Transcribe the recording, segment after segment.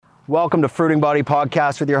Welcome to Fruiting Body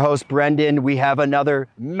Podcast with your host, Brendan. We have another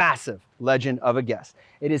massive legend of a guest.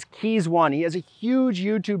 It is Keys One. He has a huge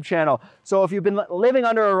YouTube channel. So if you've been living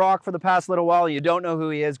under a rock for the past little while and you don't know who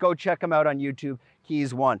he is, go check him out on YouTube,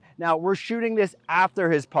 Keys One. Now, we're shooting this after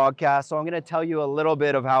his podcast, so I'm going to tell you a little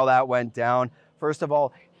bit of how that went down. First of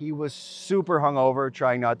all, he was super hungover,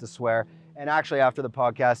 trying not to swear. And actually, after the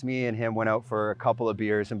podcast, me and him went out for a couple of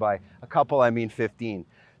beers, and by a couple, I mean 15.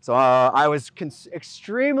 So I was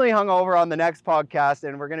extremely hungover on the next podcast,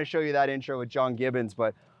 and we're going to show you that intro with John Gibbons,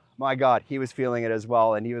 but my God, he was feeling it as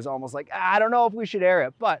well, and he was almost like, I don't know if we should air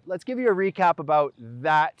it, but let's give you a recap about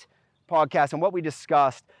that podcast and what we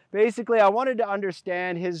discussed. Basically, I wanted to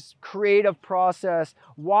understand his creative process,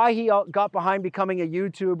 why he got behind becoming a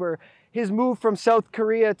YouTuber, his move from South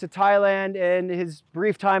Korea to Thailand, and his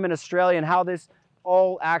brief time in Australia, and how this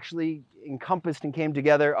all actually encompassed and came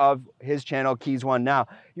together of his channel, Keys One. Now,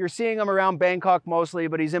 you're seeing him around Bangkok mostly,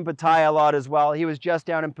 but he's in Pattaya a lot as well. He was just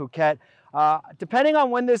down in Phuket. Depending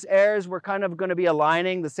on when this airs, we're kind of going to be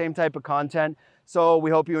aligning the same type of content. So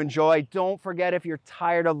we hope you enjoy. Don't forget, if you're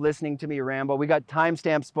tired of listening to me ramble, we got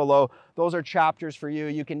timestamps below. Those are chapters for you.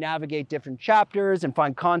 You can navigate different chapters and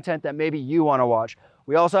find content that maybe you want to watch.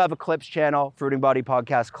 We also have a clips channel, Fruiting Body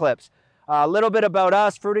Podcast Clips. A little bit about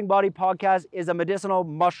us. Fruiting Body Podcast is a medicinal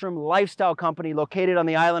mushroom lifestyle company located on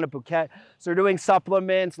the island of Phuket. So we're doing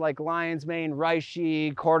supplements like lion's mane,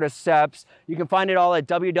 reishi, cordyceps. You can find it all at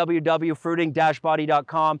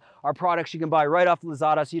www.fruiting-body.com. Our products you can buy right off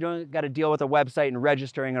Lazada, so you don't got to deal with a website and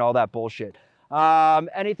registering and all that bullshit.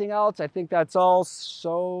 Anything else? I think that's all.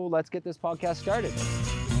 So let's get this podcast started.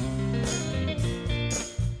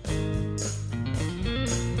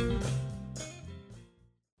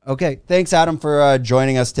 Okay, thanks, Adam, for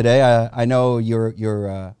joining us today. I know you're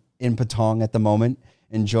in Patong at the moment,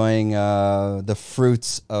 enjoying the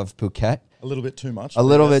fruits of Phuket. A little bit too much. A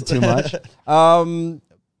little bit too much.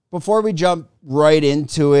 Before we jump right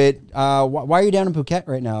into it, why are you down in Phuket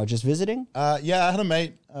right now? Just visiting? Yeah, I had a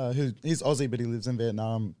mate he's Aussie, but he lives in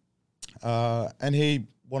Vietnam, and he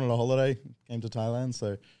wanted a holiday, came to Thailand.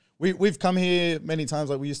 So we've come here many times.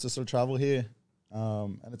 Like, we used to sort of travel here,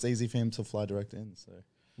 and it's easy for him to fly direct in. So.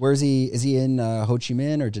 Where is he? Is he in Ho Chi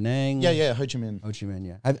Minh or Da Nang? Yeah, Ho Chi Minh. Ho Chi Minh,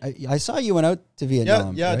 yeah. I saw you went out to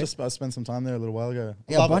Vietnam. Yeah, right? I spent some time there a little while ago.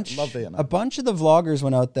 Love Vietnam. A bunch of the vloggers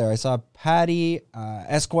went out there. I saw Patty,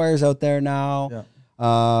 Esquire's out there now.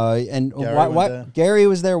 Yeah. And Gary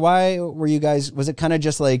was there. Why were you guys? Was it kind of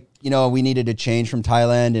just like, we needed to change from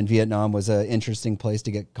Thailand, and Vietnam was an interesting place to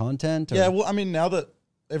get content? Or? Yeah, well, I mean, now that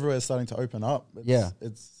everywhere's starting to open up,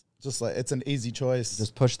 it's just like, it's an easy choice.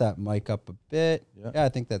 Just push that mic up a bit. Yeah, I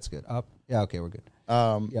think that's good. Up. Yeah, okay, we're good.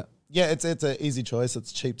 Yeah, it's an easy choice.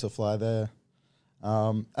 It's cheap to fly there,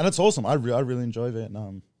 and it's awesome. I really enjoy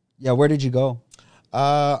Vietnam. Yeah, where did you go?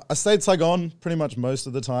 I stayed Saigon pretty much most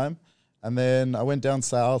of the time, and then I went down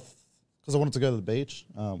south because I wanted to go to the beach.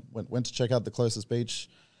 Went to check out the closest beach,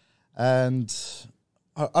 and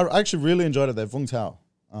I actually really enjoyed it there, Vung Tau,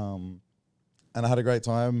 and I had a great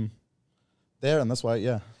time there, and that's why,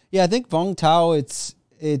 yeah. Yeah, I think Vung Tau, it's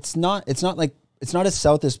not as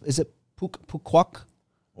south as, is it Phu Quoc?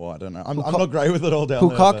 Well, I don't know. I'm not great with it all down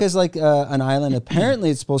there. Phu Quoc is like an island. Apparently,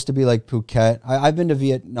 it's supposed to be like Phuket. I've been to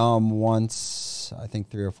Vietnam once, I think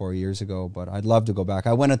 3 or 4 years ago, but I'd love to go back.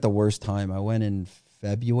 I went at the worst time. I went in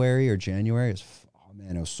February or January. It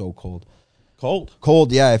was so cold.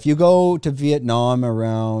 Cold, yeah. If you go to Vietnam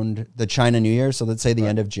around the China New Year, so let's say the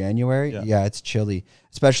end of January, yeah, it's chilly,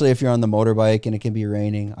 especially if you're on the motorbike and it can be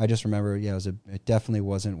raining. I just remember, it definitely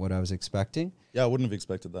wasn't what I was expecting. Yeah, I wouldn't have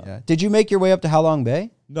expected that. Yeah. Did you make your way up to Halong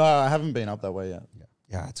Bay? No, I haven't been up that way yet.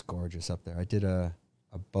 Yeah, it's gorgeous up there. I did a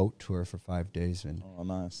boat tour for 5 days, and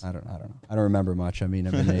nice. I don't know. I don't remember much. I mean,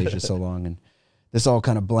 I've been in Asia so long, and this all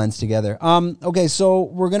kind of blends together. Okay, so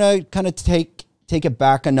we're gonna kind of take it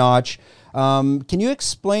back a notch. Can you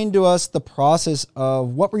explain to us the process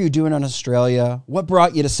of what were you doing in Australia? What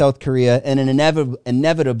brought you to South Korea? And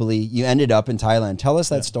inevitably, you ended up in Thailand. Tell us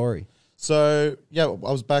that story. So, I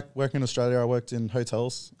was back working in Australia. I worked in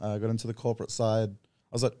hotels. I got into the corporate side.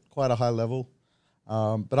 I was at quite a high level.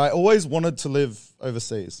 But I always wanted to live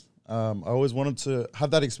overseas. I always wanted to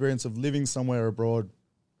have that experience of living somewhere abroad.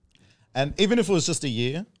 And even if it was just a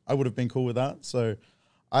year, I would have been cool with that. So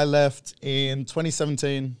I left in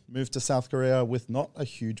 2017, moved to South Korea with not a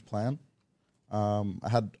huge plan. I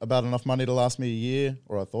had about enough money to last me a year,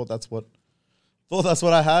 or I thought that's what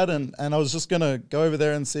I had, and I was just gonna go over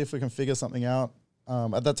there and see if we can figure something out.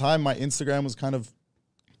 At that time, my Instagram was kind of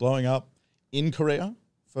blowing up in Korea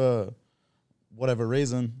for whatever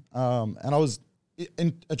reason, and I was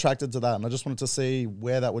attracted to that, and I just wanted to see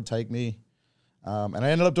where that would take me. And I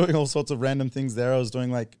ended up doing all sorts of random things there. I was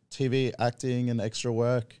doing like TV acting and extra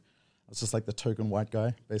work. I was just like the token white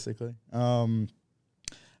guy, basically. And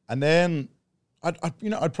then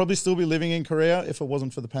I'd probably still be living in Korea if it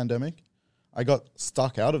wasn't for the pandemic. I got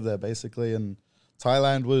stuck out of there basically, and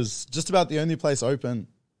Thailand was just about the only place open.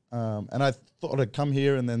 And I thought I'd come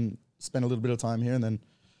here and then spend a little bit of time here and then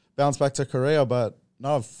bounce back to Korea. But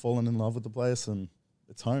no, I've fallen in love with the place and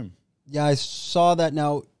it's home. Yeah, I saw that.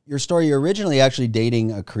 Now, your story, you're originally actually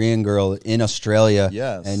dating a Korean girl in Australia.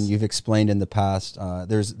 Yes. And you've explained in the past,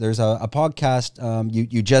 there's a podcast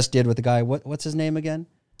you just did with the guy, what's his name again?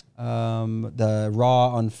 The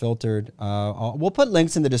Raw Unfiltered. We'll put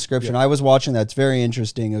links in the description. Yeah. I was watching that. It's very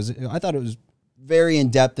interesting. I thought it was very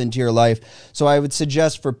in-depth into your life. So I would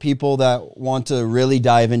suggest for people that want to really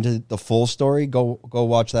dive into the full story, go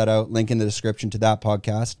watch that out. Link in the description to that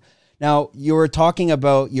podcast. Now, you were talking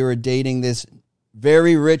about you were dating this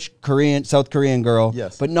very rich South Korean girl,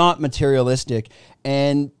 yes, but not materialistic.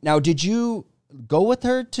 And now, did you go with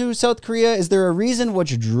her to South Korea? Is there a reason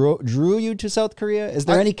which drew you to South Korea? Is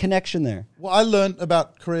there any connection there? Well, I learned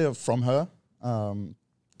about Korea from her, and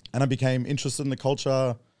I became interested in the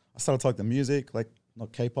culture. I started to like the music, like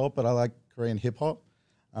not K-pop, but I like Korean hip-hop.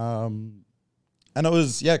 And it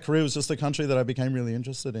was, Korea was just a country that I became really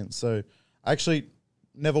interested in. So I actually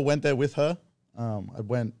never went there with her. I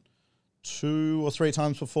went 2 or 3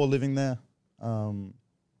 times before living there. And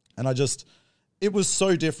it was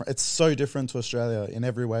so different. It's so different to Australia in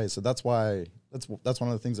every way. So that's why, that's one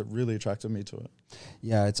of the things that really attracted me to it.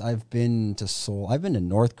 Yeah, I've been to Seoul. I've been to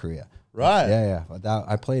North Korea. Right. Yeah.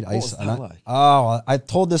 I played ice. What was that like? I've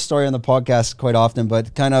told this story on the podcast quite often,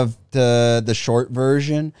 but kind of the short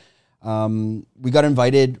version. We got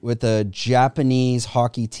invited with a Japanese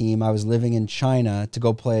hockey team. I was living in China to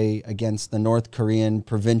go play against the North Korean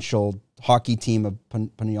provincial hockey team of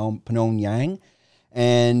Pyongyang.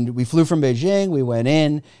 And we flew from Beijing. We went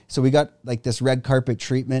in. So we got like this red carpet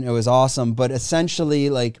treatment. It was awesome. But essentially,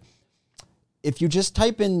 like, if you just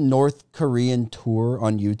type in North Korean tour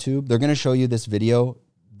on YouTube, they're going to show you this video.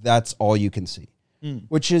 That's all you can see,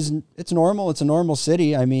 which is, it's normal. It's a normal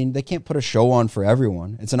city. I mean, they can't put a show on for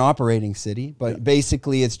everyone. It's an operating city, but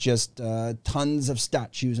basically it's just tons of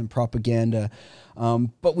statues and propaganda.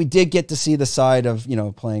 But we did get to see the side of,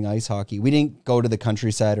 playing ice hockey. We didn't go to the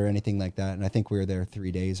countryside or anything like that. And I think we were there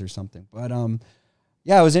 3 days or something. But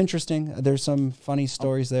yeah, it was interesting. There's some funny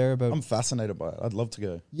stories there about. I'm fascinated by it. I'd love to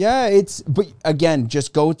go. Yeah, but again,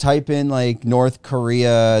 just go type in like North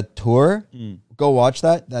Korea tour. Go watch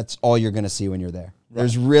that. That's all you're going to see when you're there. Right.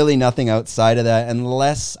 There's really nothing outside of that,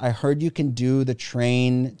 unless I heard you can do the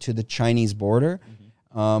train to the Chinese border.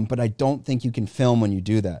 But I don't think you can film when you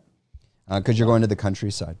do that because you're going to the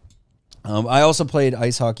countryside. I also played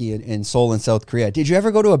ice hockey in Seoul in South Korea. Did you ever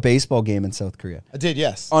go to a baseball game in South Korea? I did,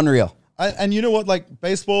 yes. Unreal. And you know what, like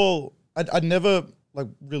baseball, I'd never like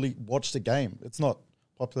really watched a game. It's not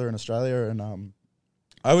popular in Australia, and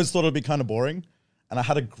I always thought it'd be kind of boring, and I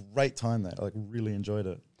had a great time there. I like really enjoyed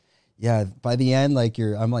it. Yeah, by the end, like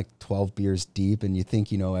I'm like 12 beers deep, and you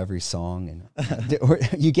think you know every song, and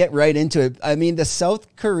you get right into it. I mean, the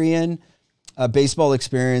South Korean baseball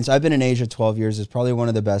experience, I've been in Asia 12 years, is probably one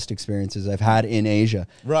of the best experiences I've had in Asia.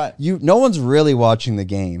 Right. No one's really watching the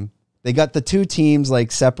game. They got the 2 teams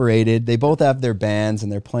like separated. They both have their bands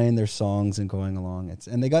and they're playing their songs and going along.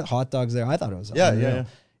 And they got hot dogs there. I thought it was yeah.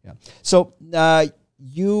 So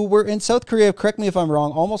you were in South Korea, correct me if I'm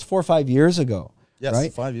wrong, almost 4 or 5 years ago. Yes,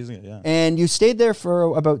 right? 5 years ago, yeah. And you stayed there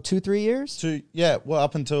for about 2-3 years?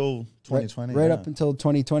 Up until 2020. Right up until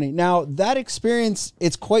 2020. Now, that experience,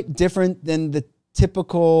 it's quite different than the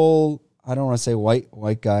typical, I don't want to say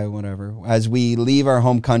white guy, whatever. As we leave our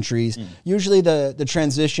home countries, usually the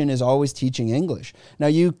transition is always teaching English. Now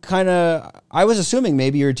you I was assuming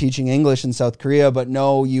maybe you were teaching English in South Korea, but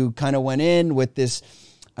no, you kind of went in with this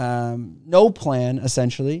no plan,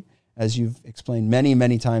 essentially, as you've explained many,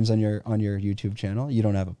 many times on your YouTube channel. You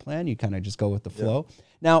don't have a plan. You kind of just go with the flow. Yeah.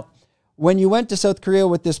 Now, when you went to South Korea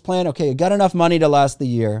with this plan, okay, you got enough money to last the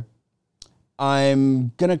year. I'm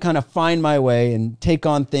going to kind of find my way and take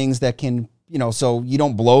on things that can, so you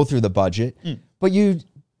don't blow through the budget. But you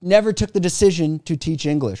never took the decision to teach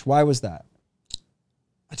English. Why was that?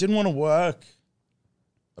 I didn't want to work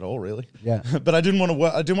at all, really. Yeah. But I didn't want to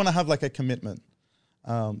work. I didn't want to have like a commitment.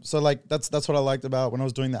 So like that's what I liked about when I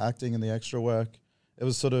was doing the acting and the extra work. It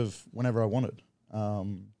was sort of whenever I wanted.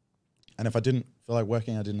 And if I didn't feel like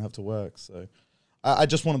working, I didn't have to work. So I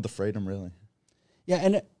just wanted the freedom, really. Yeah,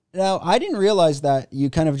 and now, I didn't realize that you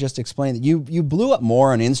kind of just explained that you blew up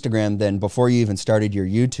more on Instagram than before you even started your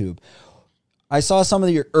YouTube. I saw some of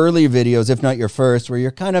your early videos, if not your first, where you're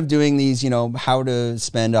kind of doing these, how to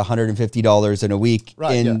spend $150 in a week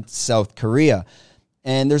in South Korea.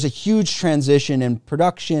 And there's a huge transition in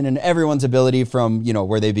production and everyone's ability from,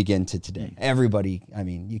 where they begin to today. Everybody,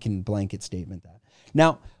 you can blanket statement that.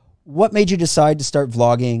 Now, what made you decide to start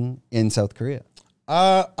vlogging in South Korea?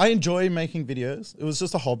 I enjoy making videos. It was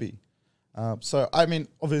just a hobby.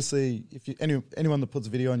 Obviously, if anyone that puts a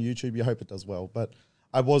video on YouTube, you hope it does well. But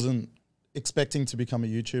I wasn't expecting to become a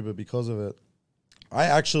YouTuber because of it. I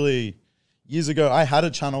actually, years ago, I had a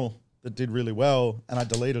channel that did really well and I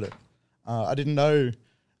deleted it. I didn't know.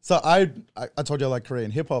 So I told you I like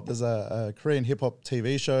Korean hip hop. There's a Korean hip hop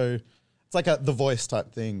TV show. It's like The Voice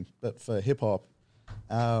type thing, but for hip hop.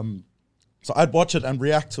 So I'd watch it and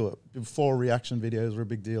react to it before reaction videos were a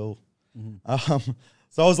big deal. Mm-hmm.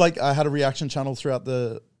 So I was like, I had a reaction channel throughout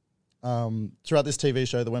throughout this TV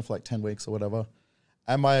show that went for like 10 weeks or whatever.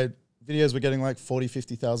 And my videos were getting like 40,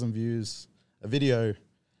 50,000 views a video.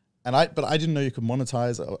 But I didn't know you could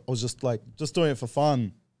monetize. I was just doing it for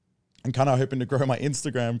fun and kind of hoping to grow my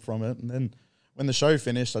Instagram from it. And then when the show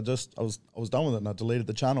finished, I was done with it and I deleted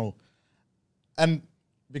the channel. And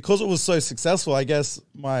because it was so successful, I guess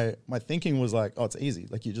my thinking was like, oh, it's easy.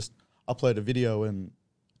 Like you just upload a video and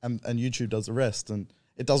YouTube does the rest. And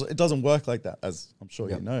it doesn't work like that, as I'm sure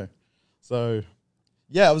you know. So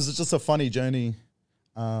yeah, it was just a funny journey.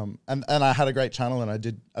 And I had a great channel and I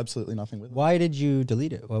did absolutely nothing with it. Why did you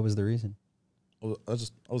delete it? What was the reason? I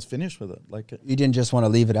was finished with it. Like you didn't just want to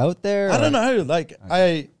leave it out there? I don't know. Like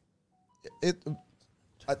okay.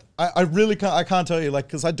 I really can't tell you, like,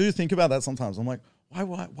 because I do think about that sometimes. I'm like, why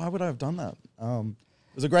would I have done that?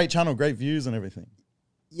 It was a great channel, great views and everything.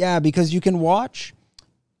 Yeah, because you can watch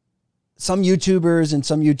some YouTubers and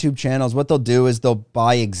some YouTube channels. What they'll do is they'll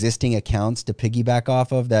buy existing accounts to piggyback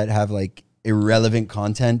off of that have like irrelevant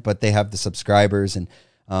content, but they have the subscribers, and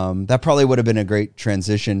that probably would have been a great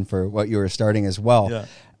transition for what you were starting as well.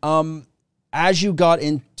 Yeah. As you got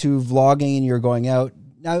into vlogging and you're going out,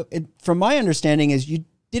 now, from my understanding is you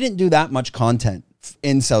didn't do that much content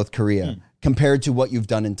in South Korea compared to what you've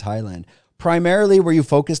done in Thailand. Primarily, were you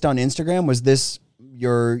focused on Instagram? Was this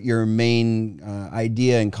your main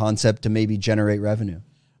idea and concept to maybe generate revenue?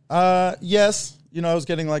 Yes. I was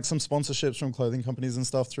getting like some sponsorships from clothing companies and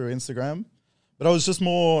stuff through Instagram, but I was just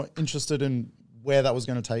more interested in where that was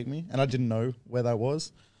going to take me, and I didn't know where that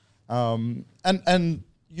was. And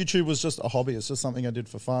YouTube was just a hobby. It's just something I did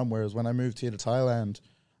for fun. Whereas when I moved here to Thailand,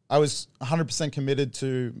 I was 100% committed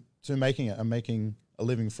to making it and making a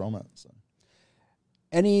living from it. So,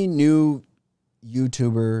 any new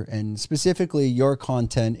YouTuber, and specifically your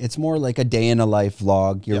content, it's more like a day in a life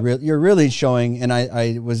vlog. You're really showing, and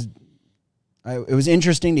it was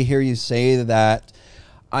interesting to hear you say that.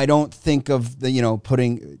 I don't think of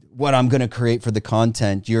putting what I'm going to create for the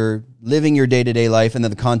content. You're living your day-to-day life, and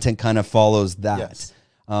then the content kind of follows that. Yes.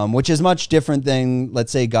 Which is much different than,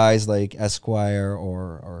 let's say, guys like Esquire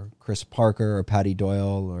or Chris Parker or Patty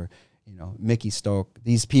Doyle or Mickey Stoke.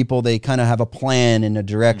 These people, they kind of have a plan and a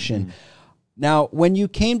direction. Mm-hmm. Now, when you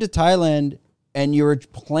came to Thailand and you were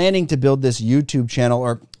planning to build this YouTube channel,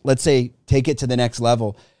 or let's say take it to the next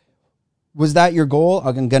level, was that your goal?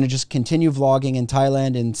 I'm going to just continue vlogging in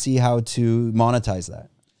Thailand and see how to monetize that.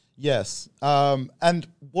 Yes. And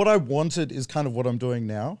what I wanted is kind of what I'm doing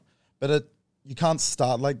now, but you can't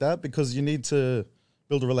start like that because you need to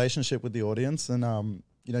build a relationship with the audience. And,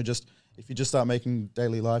 just if you just start making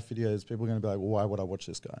daily life videos, people are going to be like, well, why would I watch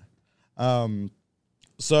this guy?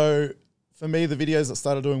 So for me, the videos that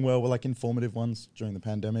started doing well were like informative ones during the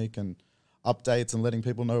pandemic and updates and letting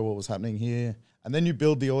people know what was happening here. And then you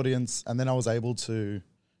build the audience, and then I was able to,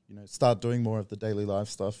 start doing more of the daily life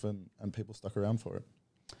stuff, and people stuck around for it.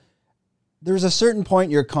 There's a certain point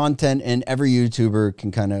your content, and every YouTuber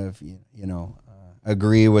can kind of,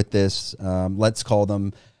 agree with this. Let's call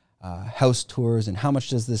them house tours, and how much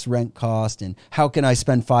does this rent cost, and how can I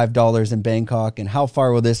spend $5 in Bangkok, and how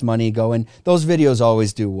far will this money go? And those videos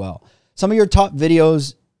always do well. Some of your top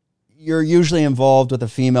videos, you're usually involved with a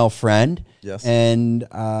female friend. Yes. And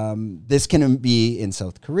this can be in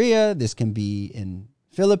South Korea, this can be in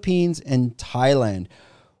Philippines and Thailand.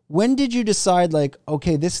 When did you decide, like,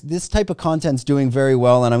 okay, this type of content's doing very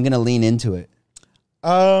well and I'm going to lean into it?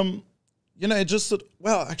 It just,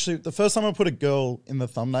 actually, the first time I put a girl in the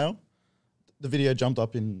thumbnail, the video jumped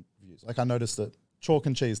up in views. Like, I noticed it. Chalk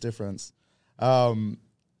and cheese difference. But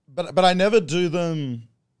I never do them.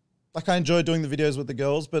 Like, I enjoy doing the videos with the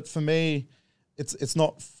girls, but for me, it's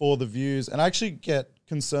not for the views. And I actually get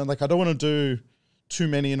concerned. Like, I don't want to do too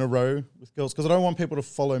many in a row with girls because I don't want people to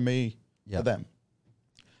follow me for them.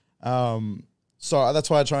 So that's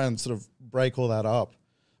why I try and sort of break all that up.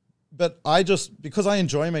 But because I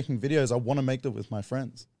enjoy making videos, I want to make them with my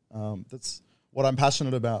friends. That's what I'm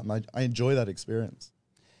passionate about, and I enjoy that experience.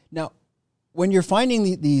 Now, when you're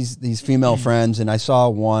finding these female friends, and I saw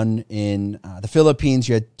one in the Philippines,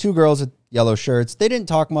 you had two girls with yellow shirts. They didn't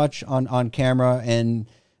talk much on camera, and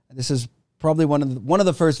this is probably one of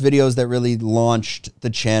the first videos that really launched the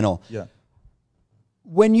channel. Yeah.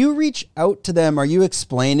 When you reach out to them, are you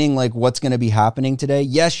explaining like what's going to be happening today?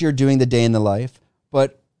 Yes, you're doing the day in the life,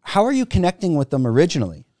 but how are you connecting with them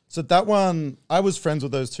originally? So that one, I was friends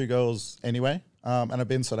with those two girls anyway, and I've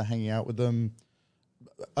been sort of hanging out with them.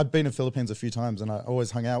 I've been in Philippines a few times, and I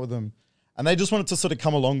always hung out with them, and they just wanted to sort of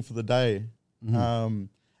come along for the day. And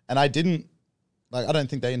I don't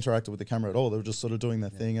think they interacted with the camera at all. They were just sort of doing their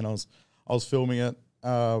thing, and I was filming it.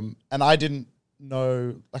 And I didn't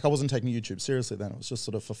know, like I wasn't taking YouTube seriously then. It was just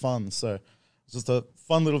sort of for fun. So it was just a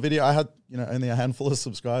fun little video. I had, only a handful of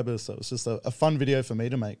subscribers. So it was just a fun video for me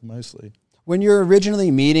to make mostly. When you're originally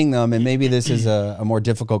meeting them, and maybe this is a more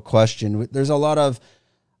difficult question, there's a lot of,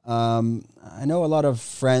 I know a lot of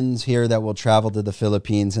friends here that will travel to the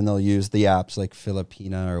Philippines and they'll use the apps like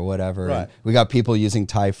Filipina or whatever. Right. We got people using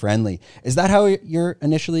Thai Friendly. Is that how you're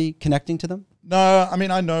initially connecting to them? No, I mean,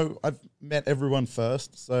 I know I've met everyone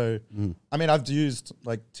first. So, I mean, I've used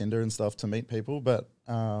like Tinder and stuff to meet people, but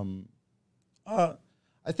I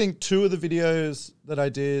think two of the videos that I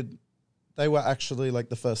did, they were actually like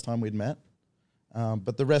the first time we'd met.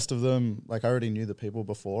 But the rest of them, like I already knew the people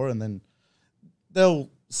before, and then they'll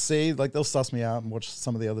suss me out and watch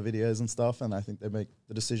some of the other videos and stuff. And I think they make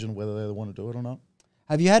the decision whether they want to do it or not.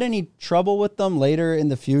 Have you had any trouble with them later in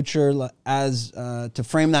the future as to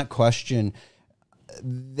frame that question?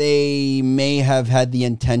 They may have had the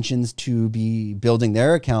intentions to be building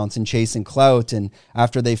their accounts and chasing clout. And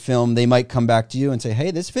after they film, they might come back to you and say, hey,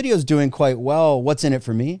 this video is doing quite well. What's in it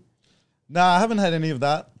for me? No, I haven't had any of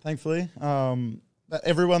that, thankfully.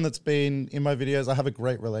 Everyone that's been in my videos, I have a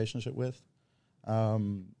great relationship with.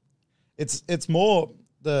 It's more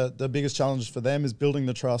the biggest challenge for them is building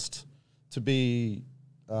the trust to be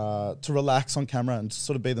to relax on camera and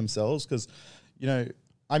sort of be themselves, because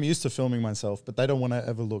I'm used to filming myself, but they don't want to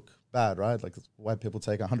ever look bad, right? Like why people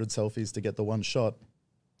take 100 selfies to get the one shot.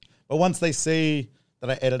 But once they see that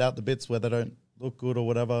I edit out the bits where they don't look good or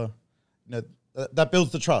whatever, that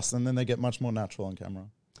builds the trust, and then they get much more natural on camera.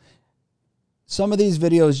 Some of these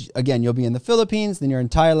videos, again, you'll be in the Philippines, then you're in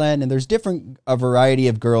Thailand, and there's a variety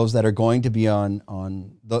of girls that are going to be on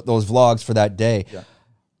those vlogs for that day. Yeah.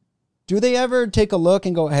 Do they ever take a look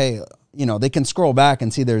and go, hey, they can scroll back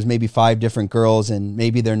and see there's maybe 5 different girls and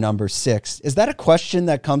maybe they're number 6. Is that a question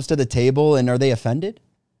that comes to the table, and are they offended?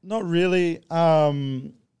 Not really.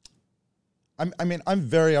 I'm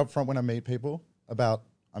very upfront when I meet people about,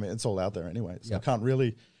 it's all out there anyway, so I can't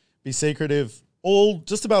really be secretive.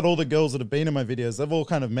 Just about all the girls that have been in my videos, they've all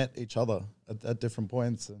kind of met each other at different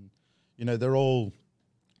points, and they're all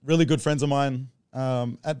really good friends of mine.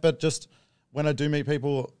 But just when I do meet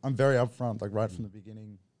people, I'm very upfront, like right from the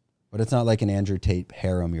beginning. But it's not like an Andrew Tate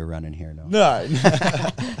harem you're running here, no? No.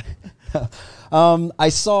 I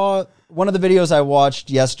saw one of the videos I watched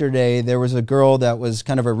yesterday. There was a girl that was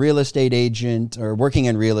kind of a real estate agent or working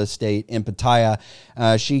in real estate in Pattaya.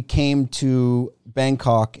 She came to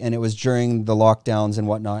Bangkok, and it was during the lockdowns and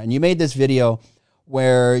whatnot. And you made this video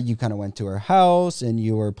where you kind of went to her house and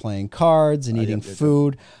you were playing cards and eating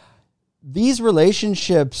food. These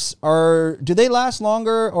relationships do they last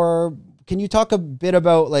longer, or can you talk a bit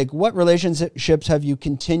about like what relationships have you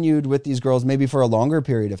continued with these girls maybe for a longer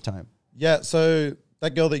period of time? Yeah, so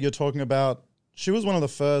that girl that you're talking about, she was one of the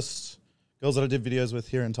first girls that I did videos with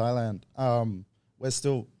here in Thailand. We're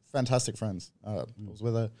still fantastic friends. I was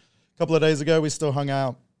with her a couple of days ago. We still hung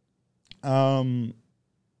out. And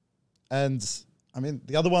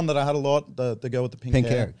the other one that I had a lot, the girl with the pink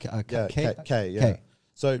hair. Kay. Yeah. Kay.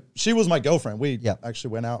 So she was my girlfriend. We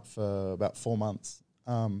actually went out for about 4 months.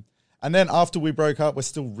 And then after we broke up, we're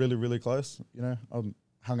still really, really close. I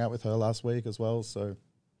hung out with her last week as well. So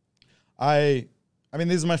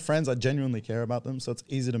these are my friends. I genuinely care about them. So it's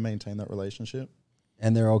easy to maintain that relationship.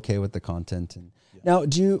 And they're okay with the content. Now,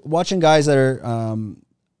 watching guys that are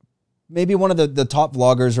maybe one of the top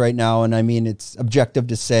vloggers right now, and it's objective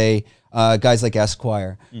to say guys like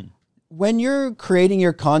Esquire. When you're creating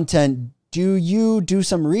your content, do you do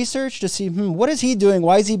some research to see, what is he doing?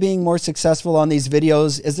 Why is he being more successful on these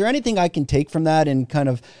videos? Is there anything I can take from that, and kind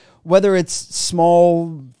of whether it's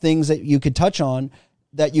small things that you could touch on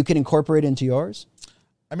that you can incorporate into yours?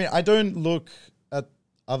 I don't look at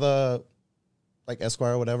other, like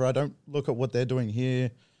Esquire or whatever. I don't look at what they're doing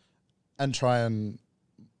here and try and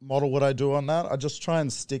model what I do on that. I just try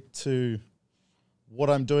and stick to what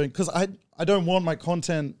I'm doing because I don't want my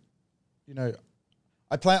content, you know,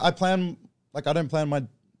 I plan like I don't plan my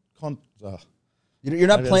You're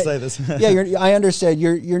not playing. Say this. Yeah, I understand.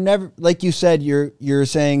 You're never, like you said. You're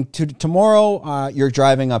saying tomorrow. You're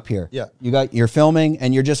driving up here. Yeah. You're filming,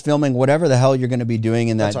 and you're just filming whatever the hell you're going to be doing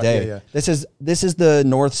in that day. Yeah. This is the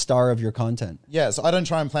North Star of your content. Yeah. So I don't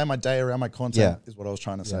try and plan my day around my content. Is what I was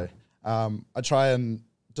trying to say. I try and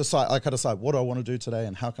decide. Like I decide what do I want to do today,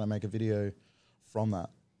 and how can I make a video from that.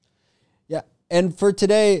 Yeah. And for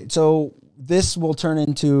today, so this will turn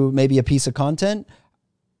into maybe a piece of content.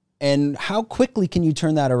 And how quickly can you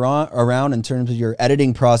turn that around in terms of your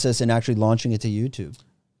editing process and actually launching it to YouTube?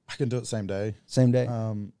 I can do it same day. Same day?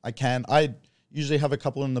 I can. I usually have a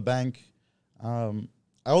couple in the bank. I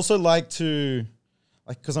also like to,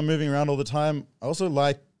 like, because I'm moving around all the time, I also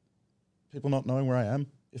like people not knowing where I am,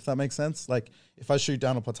 if that makes sense. Like, if I shoot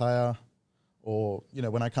down in Pattaya or, you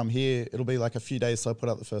know, when I come here, it'll be like a few days, so I put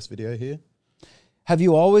out the first video here. Have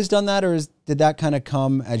you always done that, or did that kind of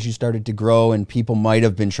come as you started to grow and people might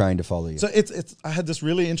have been trying to follow you? So I had this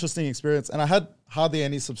really interesting experience, and I had hardly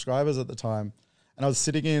any subscribers at the time. And I was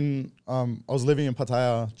sitting in, I was living in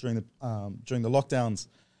Pattaya during the lockdowns,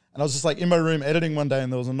 and I was just like in my room editing one day,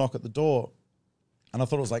 and there was a knock at the door, and I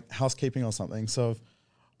thought it was like housekeeping or something. So I've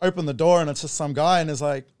opened the door, and it's just some guy, and he's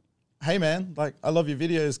like, "Hey man, like I love your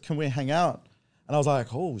videos. Can we hang out?" And I was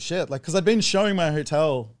like, "Oh shit!" Like, because I'd been showing my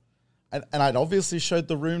hotel. And I'd obviously showed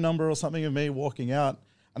the room number or something of me walking out.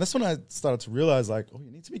 And that's when I started to realize, like, oh,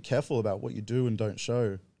 you need to be careful about what you do and don't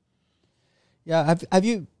show. Yeah.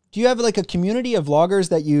 Do you have like a community of vloggers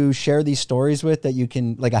that you share these stories with, that you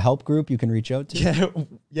can, like a help group you can reach out to?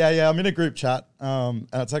 Yeah. I'm in a group chat. And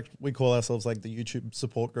it's like, we call ourselves like the YouTube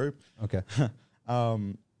support group. Okay.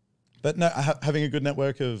 But no, having a good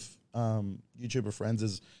network of YouTuber friends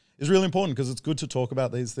is really important, because it's good to talk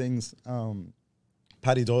about these things.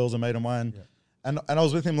 Paddy Doyle's a mate of mine. Yeah. And I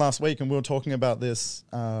was with him last week, and we were talking about this,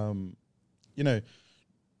 you know,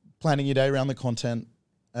 planning your day around the content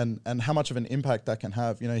and how much of an impact that can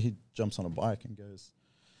have. You know, he jumps on a bike and goes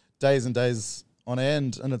days and days on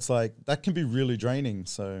end, and it's like, that can be really draining.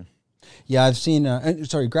 So yeah, I've seen,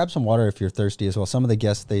 sorry, grab some water if you're thirsty as well. Some of the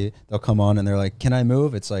guests, they'll come on and they're like, "Can I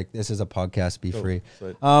move?" It's like, this is a podcast, be free.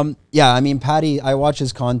 Yeah, I mean, Paddy, I watch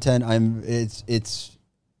his content. It's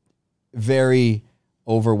very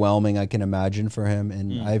overwhelming, I can imagine, for him.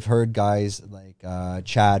 And I've heard guys like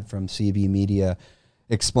Chad from CB Media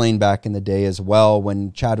explain back in the day as well,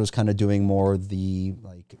 when Chad was kind of doing more the,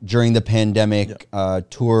 like, during the pandemic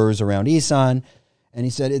tours around Isan. And he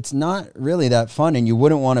said, it's not really that fun, and you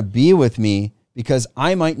wouldn't want to be with me because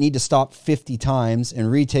I might need to stop 50 times and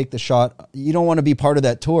retake the shot. You don't want to be part of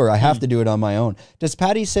that tour. I have to do it on my own. Does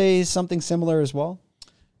Paddy say something similar as well?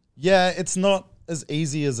 Yeah, it's not as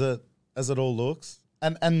easy as it all looks.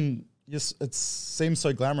 And yes, it seems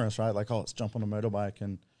so glamorous, right? Like, oh, let's jump on a motorbike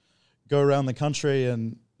and go around the country.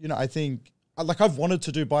 And, you know, I think, like, I've wanted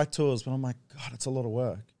to do bike tours, but I'm like, God, it's a lot of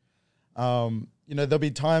work. You know, there'll be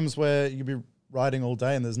times where you'll be riding all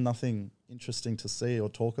day and there's nothing interesting to see or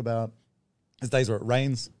talk about. There's days where it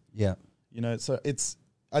rains. Yeah. You know, so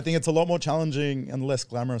I think it's a lot more challenging and less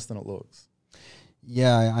glamorous than it looks.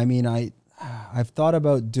 Yeah, I mean, I've thought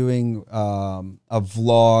about doing a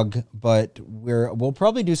vlog, but we'll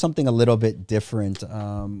probably do something a little bit different.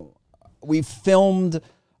 We filmed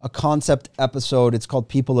a concept episode. It's called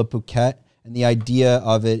People of Phuket, and the idea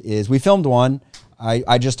of it is, we filmed one.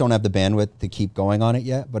 I just don't have the bandwidth to keep going on it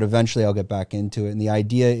yet, but eventually I'll get back into it. And the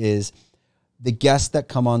idea is, the guests that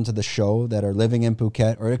come onto the show that are living in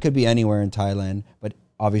Phuket, or it could be anywhere in Thailand, but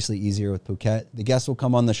obviously easier with Phuket, the guests will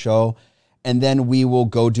come on the show, and then we will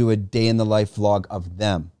go do a day in the life vlog of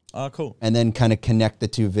them. Oh, cool. And then kind of connect the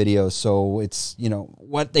two videos. So it's, you know,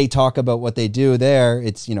 what they talk about, what they do there,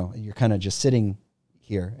 it's, you know, you're kind of just sitting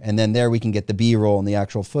here. And then there we can get the B-roll and the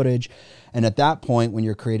actual footage. And at that point, when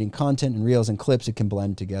you're creating content and reels and clips, it can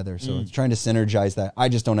blend together. So it's trying to synergize that. I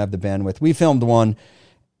just don't have the bandwidth. We filmed one,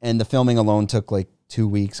 and the filming alone took like 2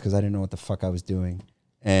 weeks because I didn't know what the fuck I was doing.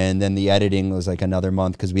 And then the editing was like another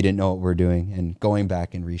month because we didn't know what we were doing, and going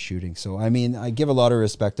back and reshooting. So, I mean, I give a lot of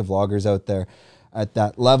respect to vloggers out there at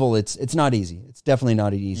that level. It's not easy. It's definitely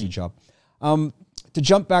not an easy job. To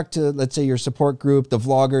jump back to, let's say, your support group, the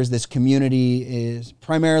vloggers, this community is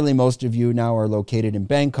primarily, most of you now are located in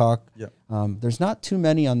Bangkok. Yep. There's not too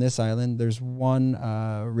many on this island. There's one,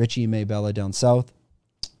 Richie Maybella down south.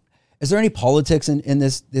 Is there any politics in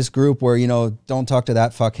this group where, you know, don't talk to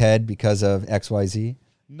that fuckhead because of XYZ?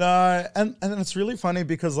 No, and it's really funny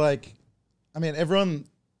because, like, I mean, everyone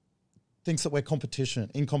thinks that we're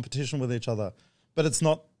in competition with each other, but it's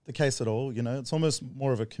not the case at all. You know, it's almost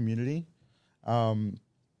more of a community.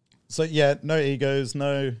 So yeah, no egos,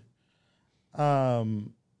 no. I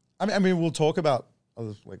mean, we'll talk about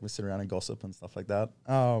like we sit around and gossip and stuff like that.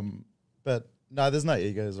 But no, there's no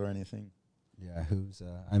egos or anything. Yeah, who's?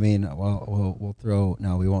 I mean, well, we'll throw.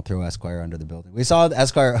 No, we won't throw Esquire under the building. We saw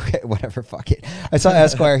Esquire. Okay, whatever. Fuck it. I saw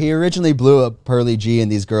Esquire. He originally blew up Pearly G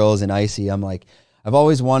and these girls and Icy. I'm like, I've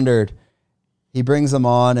always wondered. He brings them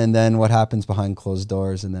on, and then what happens behind closed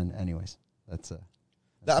doors? And then, anyways, that's.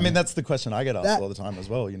 I mean, that's the question I get asked all the time as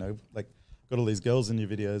well. You know, like, got all these girls in your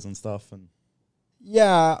videos and stuff, and.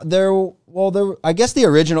 Yeah, I guess the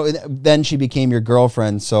original. Then she became your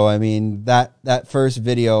girlfriend. So I mean, that first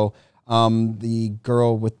video. The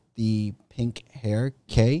girl with the pink hair,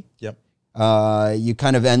 Kay. Yep. You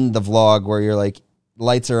kind of end the vlog where you're like,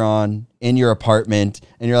 lights are on in your apartment,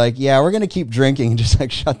 and you're like, yeah, we're gonna keep drinking. Just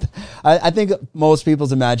like shut. I think most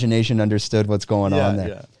people's imagination understood what's going on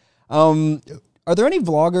there. Yeah. Are there any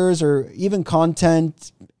vloggers or even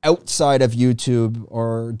content outside of YouTube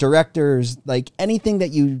or directors, like anything that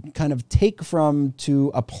you kind of take from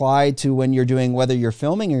to apply to when you're doing, whether you're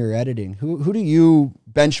filming or you're editing? Who do you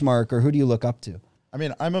benchmark or who do you look up to? I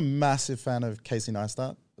mean, I'm a massive fan of Casey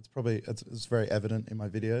Neistat. It's very evident in my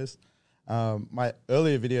videos. My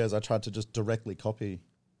earlier videos, I tried to just directly copy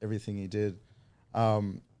everything he did.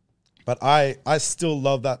 But I still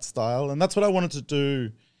love that style. And that's what I wanted to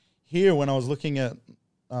do here when I was looking at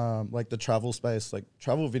like the travel space, like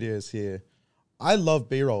travel videos here. I love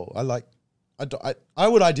B-roll. I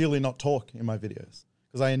would ideally not talk in my videos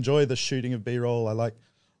because I enjoy the shooting of B-roll. I like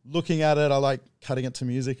looking at it. I like cutting it to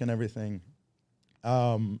music and everything.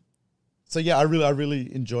 So yeah, I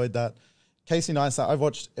really enjoyed that. Casey Neistat, I've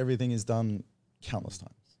watched everything he's done countless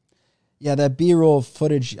times. Yeah, that B-roll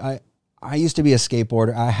footage. I used to be a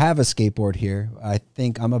skateboarder. I have a skateboard here. I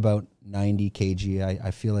think I'm about 90 kg.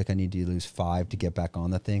 I feel like I need to lose 5 to get back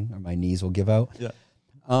on the thing or my knees will give out. Yeah.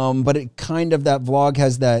 But it kind of, that vlog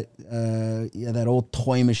has that old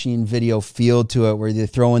toy machine video feel to it where they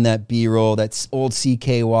throw in that B-roll, that's old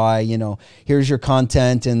CKY, you know, here's your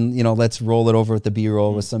content and, you know, let's roll it over with the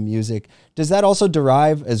B-roll with some music. Does that also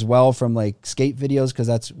derive as well from like skate videos? Because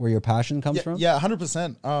that's where your passion comes from? Yeah,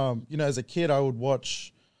 100%. You know, as a kid, I would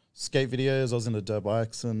watch skate videos. I was into dirt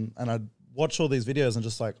bikes and I'd watch all these videos and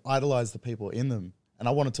just like idolize the people in them. And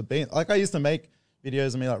I wanted to be, like I used to make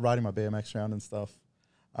videos of me like riding my BMX around and stuff.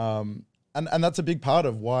 And that's a big part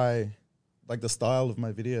of why, like the style of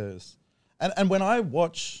my videos. And when I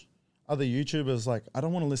watch other YouTubers, like I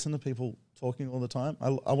don't want to listen to people talking all the time.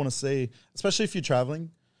 I want to see, especially if you're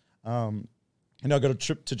traveling. You know, I got a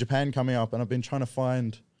trip to Japan coming up and I've been trying to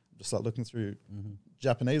find, just like looking through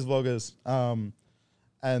Japanese vloggers.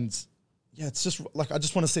 And yeah, it's just like, I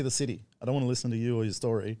just want to see the city. I don't want to listen to you or your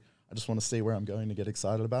story. I just want to see where I'm going to get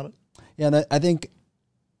excited about it. Yeah, I think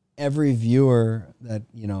every viewer that,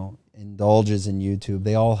 you know, indulges in YouTube,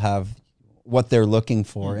 they all have what they're looking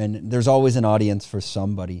for. And there's always an audience for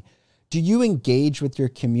somebody. Do you engage with your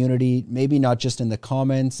community? Maybe not just in the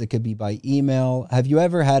comments, it could be by email. Have you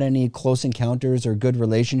ever had any close encounters or good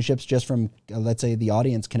relationships just from, let's say, the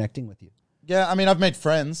audience connecting with you? Yeah, I mean, I've made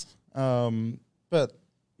friends, but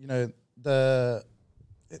you know,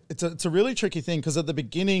 it's a really tricky thing because at the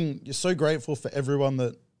beginning you're so grateful for everyone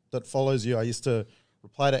that follows you. I used to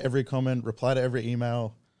reply to every comment, reply to every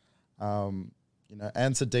email, you know,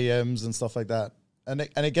 answer DMs and stuff like that. And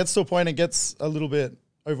it gets to a point, it gets a little bit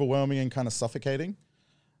overwhelming and kind of suffocating.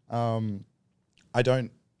 I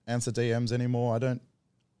don't answer DMs anymore. I don't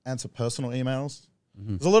answer personal emails.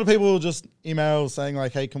 There's a lot of people who just email saying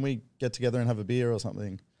like, hey, can we get together and have a beer or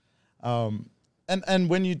something? And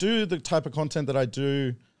when you do the type of content that I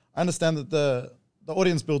do, I understand that the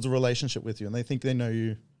audience builds a relationship with you and they think they know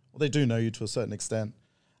you, well, they do know you to a certain extent.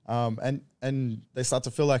 And they start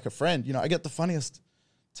to feel like a friend. You know, I get the funniest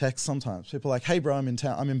texts sometimes. People are like, hey bro, I'm in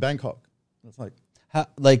town. I'm in Bangkok. And it's like,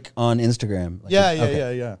 like on Instagram? Like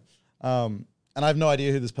yeah. And I have no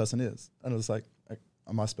idea who this person is. And it was like,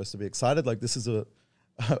 am I supposed to be excited? Like this is a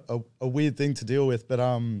weird thing to deal with, but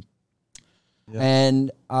yeah.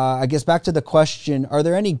 And I guess back to the question, are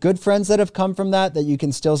there any good friends that have come from that you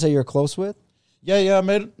can still say you're close with? Yeah, I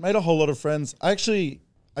made a whole lot of friends. I did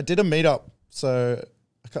a meetup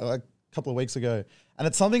a couple of weeks ago, and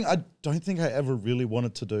it's something I don't think I ever really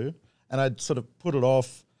wanted to do, and I'd sort of put it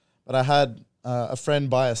off, but I had a friend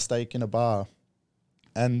buy a steak in a bar,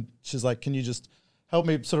 and she's like, can you just help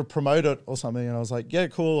me sort of promote it or something? And I was like, yeah,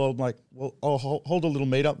 cool. I'll hold a little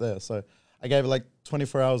meetup there. So I gave it like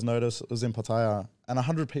 24 hours notice. It was in Pattaya and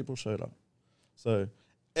 100 people showed up. So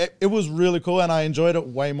it was really cool and I enjoyed it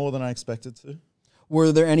way more than I expected to.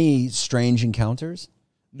 Were there any strange encounters?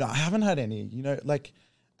 No, I haven't had any. You know, like,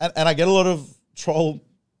 and I get a lot of troll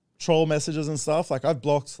messages and stuff. Like I've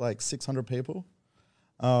blocked like 600 people,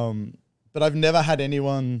 but I've never had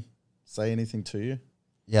anyone say anything to you.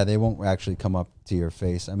 Yeah, they won't actually come up to your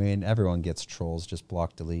face. I mean, everyone gets trolls. Just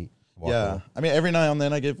block, delete. Yeah, I mean, every now and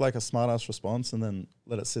then I give like a smart ass response and then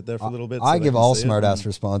let it sit there for a little bit. I give all smart ass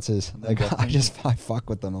responses. Like I fuck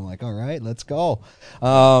with them. I'm like, all right, let's go.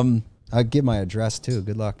 I give my address too.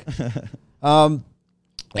 Good luck. Yeah,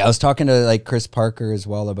 I was talking to like Chris Parker as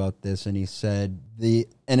well about this, and he said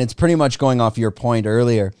and it's pretty much going off your point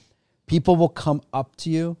earlier. People will come up to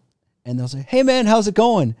you and they'll say, "Hey man, how's it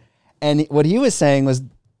going?" And what he was saying was,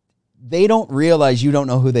 they don't realize you don't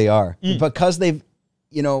know who they are because they've,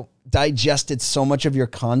 digested so much of your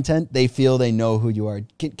content. They feel they know who you are.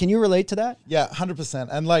 Can you relate to that? Yeah, 100%.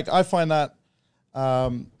 And like, I find that,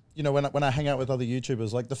 when I hang out with other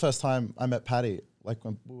YouTubers, like the first time I met Paddy, like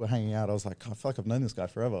when we were hanging out, I was like, I feel like I've known this guy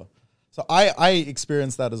forever. So I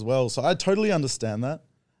experienced that as well. So I totally understand that.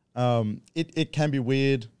 It can be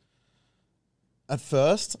weird at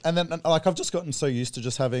first. And then like, I've just gotten so used to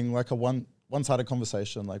just having like a one-sided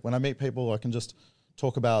conversation. Like when I meet people, I can just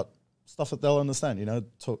talk about stuff that they'll understand,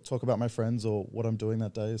 talk about my friends or what I'm doing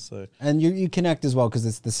that day. So, and you connect as well because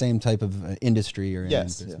it's the same type of industry you're in.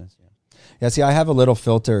 Yes, business. Yeah. See, I have a little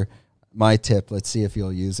filter. My tip. Let's see if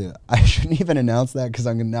you'll use it. I shouldn't even announce that because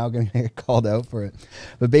I'm now going to get called out for it.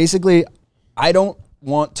 But basically, I don't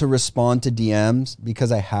want to respond to DMs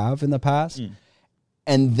because I have in the past,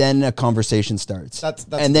 and then a conversation starts. That's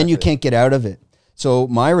and then you can't get out of it. So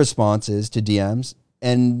my response is to DMs.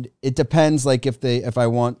 And it depends, like if I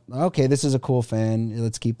want, okay, this is a cool fan,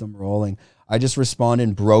 let's keep them rolling. I just respond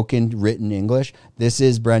in broken written English. This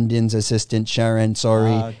is Brendan's assistant, Sharon.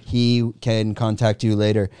 Sorry, he can contact you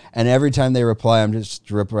later. And every time they reply, I'm just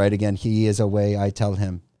right again. He is away. I tell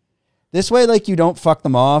him. This way, like you don't fuck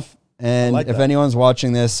them off. And if anyone's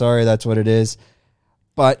watching this, sorry, that's what it is.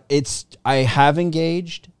 But I have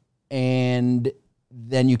engaged, and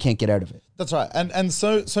then you can't get out of it. That's right. And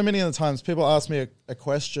so many of the times people ask me a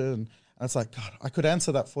question and it's like, God, I could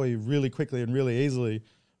answer that for you really quickly and really easily,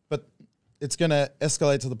 but it's going to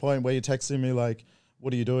escalate to the point where you're texting me like,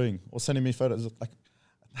 what are you doing? Or sending me photos. Like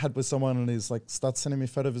I had with someone and he's like, starts sending me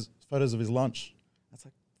photos of his lunch. It's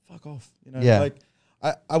like, fuck off. Like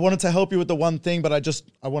I wanted to help you with the one thing, but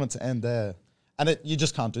I wanted to end there. And you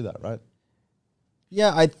just can't do that, right?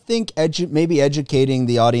 Yeah, I think maybe educating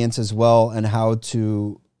the audience as well and how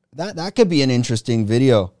to... That could be an interesting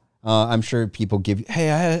video. I'm sure people give you,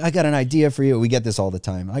 hey, I got an idea for you. We get this all the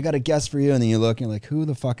time. I got a guest for you. And then you look and you're like, who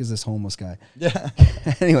the fuck is this homeless guy? Yeah.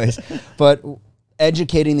 Anyways, but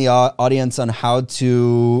educating the audience on how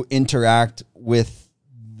to interact with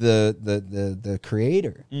the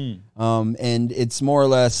creator. And it's more or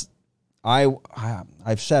less,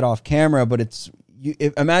 I've said off camera, but it's,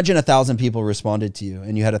 imagine 1,000 people responded to you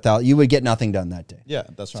and you had 1,000, you would get nothing done that day. Yeah,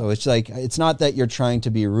 that's right. So it's like, it's not that you're trying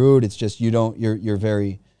to be rude. It's just, you're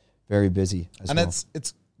very, very busy as well. And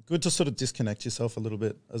it's good to sort of disconnect yourself a little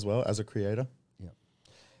bit as well as a creator.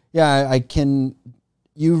 Yeah.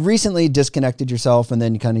 You recently disconnected yourself and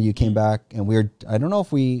then you came back and I don't know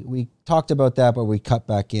if we talked about that, but we cut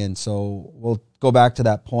back in. So we'll go back to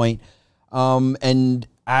that point. And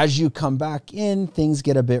as you come back in, things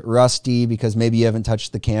get a bit rusty because maybe you haven't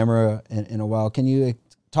touched the camera in a while. Can you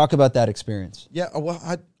talk about that experience? Yeah, well,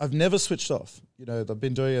 I've never switched off. I've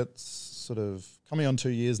been doing it sort of coming on 2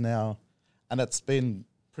 years now, and it's been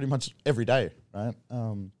pretty much every day, right?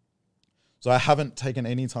 So I haven't taken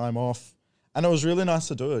any time off, and it was really nice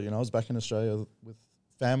to do it. I was back in Australia with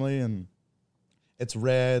family, and it's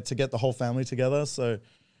rare to get the whole family together. So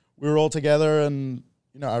we were all together, and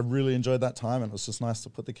I really enjoyed that time, and it was just nice to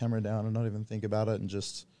put the camera down and not even think about it and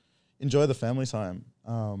just enjoy the family time.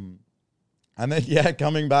 And then,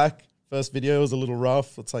 coming back, first video was a little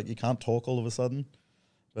rough. It's like you can't talk all of a sudden,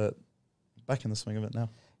 but back in the swing of it now.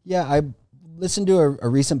 Yeah, I listened to a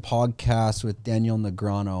recent podcast with Daniel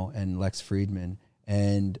Negreanu and Lex Friedman,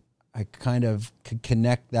 and I kind of could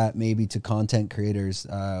connect that maybe to content creators.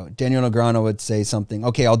 Daniel Negreanu would say something,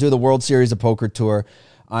 okay, I'll do the World Series of Poker Tour.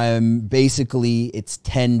 It's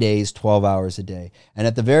 10 days, 12 hours a day. And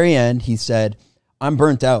at the very end, he said, I'm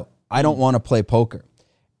burnt out. I don't want to play poker.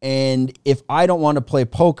 And if I don't want to play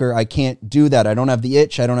poker, I can't do that. I don't have the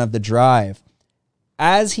itch. I don't have the drive.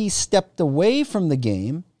 As he stepped away from the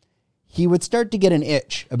game, he would start to get an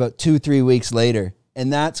itch about 2-3 weeks later.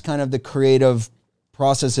 And that's kind of the creative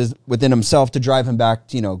processes within himself to drive him back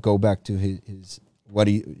to, go back to his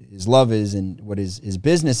love is and what his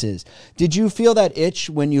business is. Did you feel that itch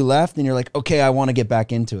when you left and you're like, okay, I want to get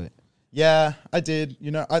back into it? Yeah, I did.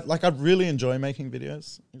 I really enjoy making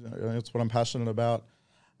videos. It's what I'm passionate about.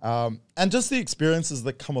 And just the experiences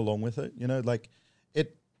that come along with it, like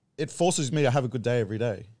it forces me to have a good day every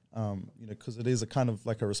day, because it is a kind of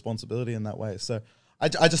like a responsibility in that way. So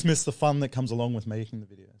I just miss the fun that comes along with making the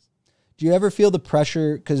videos. Do you ever feel the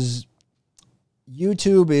pressure? Because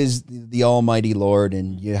YouTube is the almighty Lord,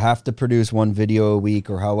 and you have to produce one video a week,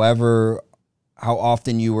 or how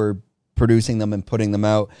often you were producing them and putting them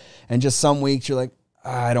out. And just some weeks you're like,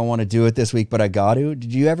 I don't want to do it this week, but I got to.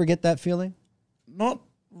 Did you ever get that feeling? Not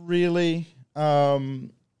really.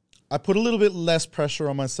 I put a little bit less pressure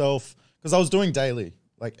on myself because I was doing daily,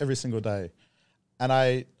 like every single day. And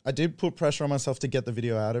I did put pressure on myself to get the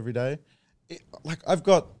video out every day. I've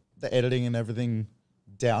got the editing and everything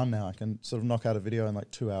down now. I can sort of knock out a video in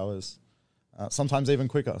like 2 hours, sometimes even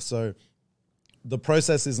quicker. So the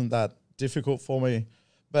process isn't that difficult for me.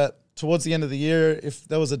 But towards the end of the year, if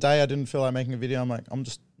there was a day I didn't feel like making a video, I'm like, I'm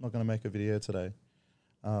just not going to make a video today.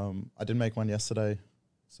 I didn't make one yesterday.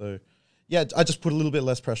 So yeah, I just put a little bit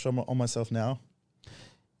less pressure on myself now.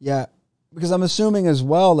 Yeah, because I'm assuming as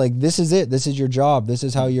well, like this is it. This is your job. This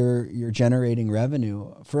is how you're generating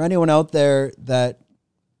revenue. For anyone out there that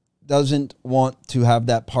doesn't want to have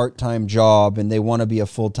that part-time job and they want to be a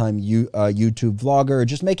full-time YouTube vlogger or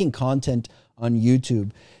just making content on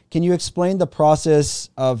YouTube, can you explain the process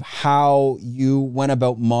of how you went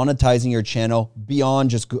about monetizing your channel beyond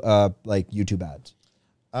just like YouTube ads?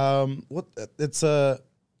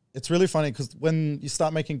 It's really funny because when you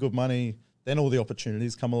start making good money, then all the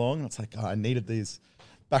opportunities come along. And it's like, I needed these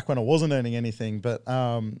back when I wasn't earning anything. But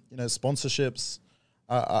sponsorships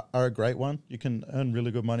are a great one. You can earn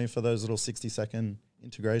really good money for those little 60-second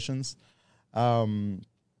integrations. And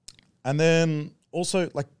then also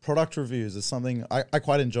like product reviews is something I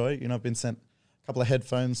quite enjoy. I've been sent a couple of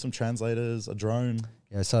headphones, some translators, a drone.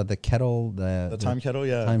 Yeah, I saw the kettle, the time kettle,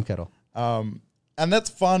 yeah. Time kettle. And that's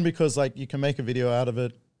fun because like you can make a video out of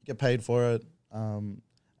it, get paid for it. And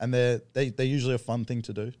they're usually a fun thing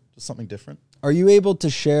to do, just something different. Are you able to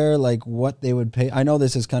share like what they would pay? I know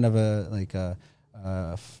this is kind of a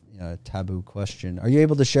taboo question. Are you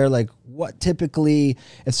able to share like what typically,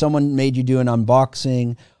 if someone made you do an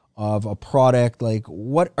unboxing of a product, like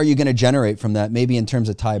what are you going to generate from that? Maybe in terms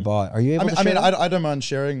of Thai baht. Are you able to share that? I don't mind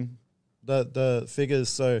sharing the figures.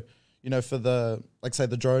 So, for the, like say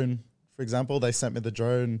the drone, for example, they sent me the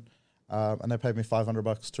drone and they paid me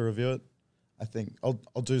 $500 to review it. I think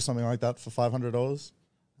I'll do something like that for $500.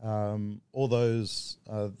 All those,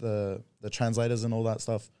 the translators and all that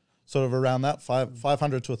stuff, sort of around that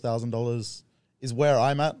 $500 to $1,000 is where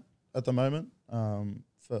I'm at the moment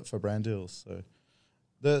for brand deals. So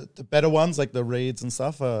the better ones like the reads and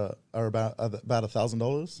stuff are about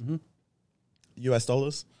 $1,000 US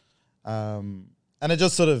dollars. And it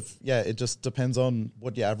just sort of, it just depends on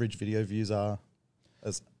what your average video views are.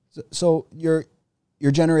 So you're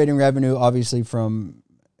generating revenue obviously from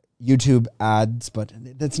YouTube ads, but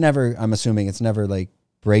that's never, I'm assuming it's never like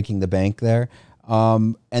breaking the bank there.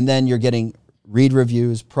 And then you're getting read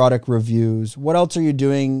reviews, product reviews. What else are you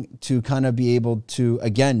doing to kind of be able to,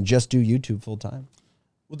 again, just do YouTube full time?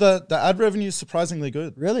 Well, the ad revenue is surprisingly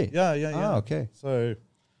good. Really? Yeah. Oh, okay. So,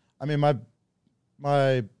 I mean,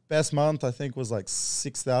 my best month I think was like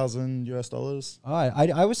 $6,000 US dollars. Oh,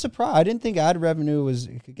 I was surprised. I didn't think ad revenue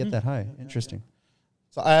could get that high. Interesting. Yeah.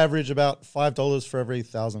 So I average about $5 for every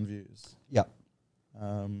 1,000 views. Yeah.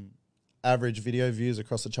 Average video views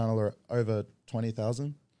across the channel are over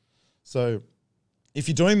 20,000. So if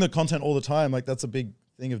you're doing the content all the time, like that's a big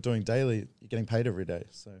thing of doing daily, you're getting paid every day.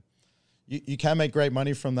 So you can make great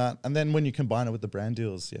money from that. And then when you combine it with the brand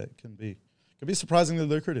deals, it can be surprisingly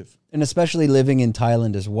lucrative. And especially living in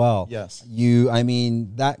Thailand as well. Yes.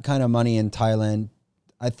 That kind of money in Thailand,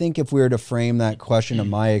 I think if we were to frame that question of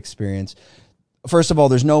my experience, first of all,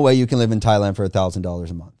 there's no way you can live in Thailand for $1,000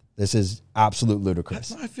 a month. This is absolute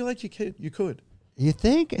ludicrous. I feel like you could. You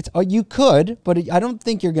think? You could, but I don't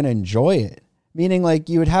think you're going to enjoy it. Meaning like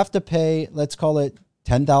you would have to pay, let's call it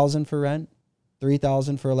 $10,000 for rent,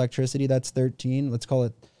 $3,000 for electricity. That's 13. Let's call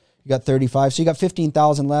it, you got 35. So you got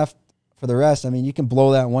 15,000 left for the rest. I mean, you can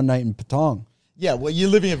blow that one night in Patong. Yeah, well, you're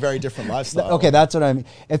living a very different lifestyle. Okay, that's what I mean.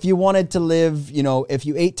 If you wanted to live, if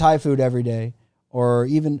you ate Thai food every day, or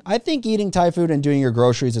even, I think eating Thai food and doing your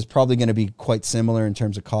groceries is probably going to be quite similar in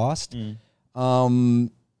terms of cost.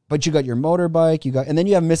 But you got your motorbike, and then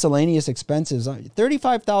you have miscellaneous expenses.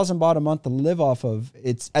 35,000 baht a month to live off of.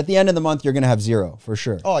 It's at the end of the month, you're going to have zero for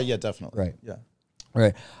sure. Oh yeah, definitely. Right. Yeah.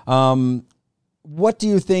 Right. What do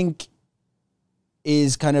you think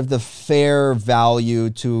is kind of the fair value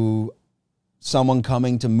to someone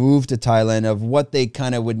coming to move to Thailand of what they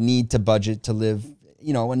kind of would need to budget to live,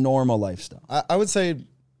 you know, a normal lifestyle? I would say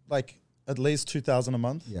like at least 2,000 a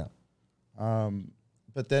month. Yeah.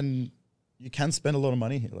 But then you can spend a lot of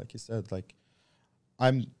money here, like you said. Like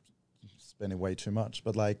I'm spending way too much,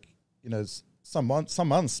 but like, you know, some months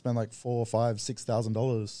spend like $4,000, $5,000,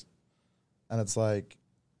 $6,000, and it's like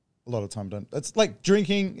a lot of time don't. It's like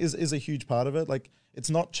drinking is a huge part of it. Like it's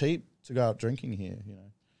not cheap to go out drinking here. You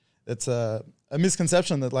know, it's a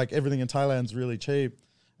misconception that like everything in Thailand's really cheap.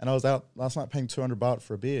 And I was out last night paying 200 baht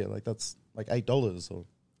for a beer. Like that's like $8 or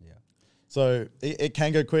Yeah. so it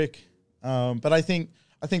can go quick. But I think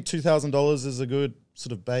 $2,000 is a good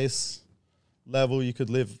sort of base level. You could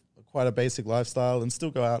live quite a basic lifestyle and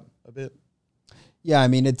still go out a bit. Yeah, I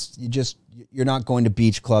mean, you're not going to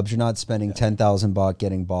beach clubs. You're not spending 10,000 baht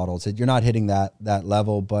getting bottles. You're not hitting that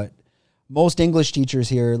level. But most English teachers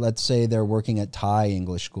here, let's say they're working at Thai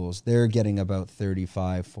English schools, they're getting about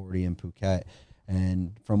 35, 40 in Phuket.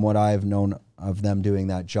 And from what I've known of them doing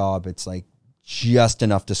that job, it's like just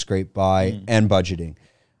enough to scrape by and budgeting.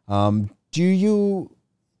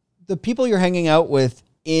 The people you're hanging out with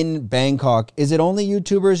in Bangkok, is it only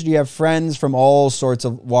YouTubers? Do you have friends from all sorts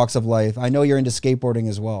of walks of life? I know you're into skateboarding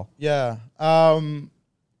as well. Yeah. Funnily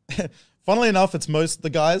enough, the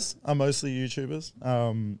guys are mostly YouTubers.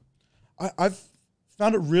 I've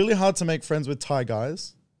found it really hard to make friends with Thai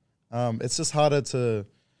guys. It's just harder to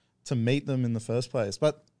meet them in the first place.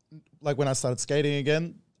 But like when I started skating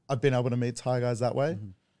again, I've been able to meet Thai guys that way.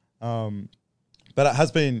 But it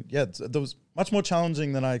has been, it was much more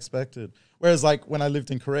challenging than I expected. Whereas like when I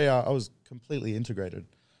lived in Korea, I was completely integrated.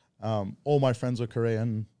 All my friends were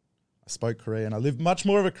Korean. I spoke Korean. I lived much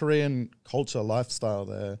more of a Korean culture lifestyle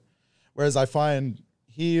there. Whereas I find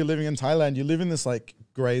here living in Thailand, you live in this like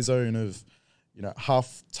gray zone of, you know,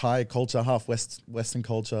 half Thai culture, half Western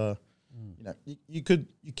culture. You know, you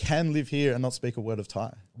can live here and not speak a word of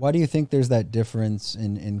Thai. Why do you think there's that difference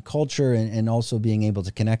in culture and also being able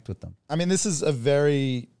to connect with them? I mean, this is a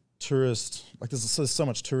very tourist, like there's so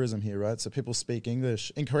much tourism here, right? So people speak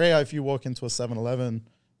English. In Korea, if you walk into a 7-Eleven,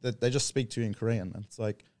 they just speak to you in Korean. And it's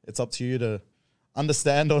like, it's up to you to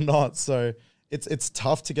understand or not. So it's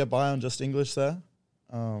tough to get by on just English there.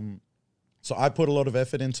 So I put a lot of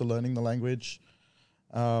effort into learning the language.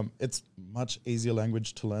 It's much easier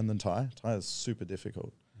language to learn than Thai. Thai is super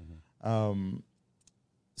difficult.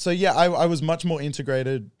 So yeah, I was much more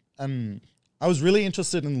integrated, and I was really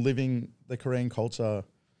interested in living the Korean culture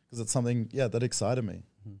because it's something, that excited me.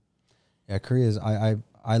 Yeah, Korea is,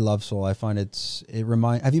 I love Seoul. I find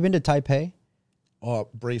have you been to Taipei? Oh,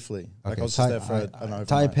 briefly. Okay, like I was just there for an overnight.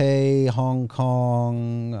 Taipei, Hong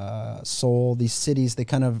Kong, Seoul, these cities,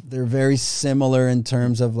 they're very similar in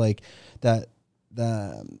terms of like that,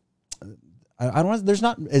 there's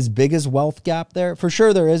not as big as wealth gap there. For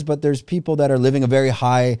sure there is, but there's people that are living a very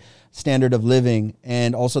high standard of living,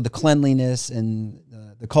 and also the cleanliness and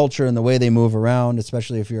the culture and the way they move around,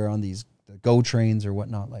 especially if you're on the GO trains or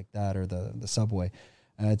whatnot like that, or the subway.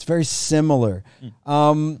 It's very similar.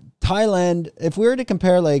 Thailand, if we were to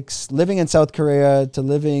compare like living in South Korea to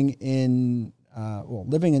living in,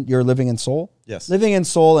 you're living in Seoul? Yes. Living in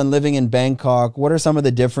Seoul and living in Bangkok, what are some of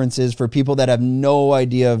the differences for people that have no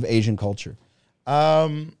idea of Asian culture?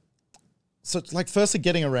 So it's like firstly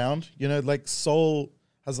getting around, you know, like Seoul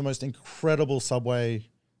has the most incredible subway,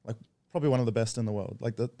 like probably one of the best in the world.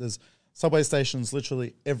 Like there's subway stations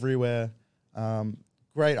literally everywhere.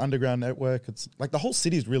 Great underground network. It's like the whole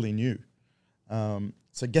city is really new.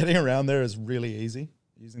 So getting around there is really easy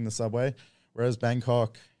using the subway. Whereas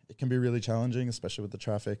Bangkok, it can be really challenging, especially with the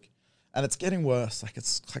traffic. And it's getting worse. Like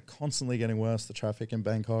it's like constantly getting worse, the traffic in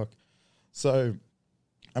Bangkok. So,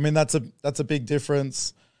 I mean, that's a big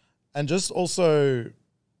difference. And just also,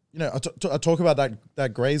 you know, I talk about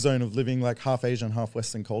that gray zone of living like half Asian, half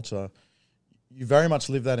Western culture. You very much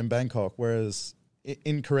live that in Bangkok, whereas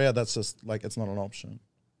in Korea, that's just like, it's not an option.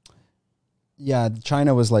 Yeah,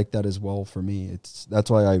 China was like that as well for me.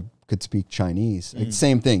 That's why I could speak Chinese. It's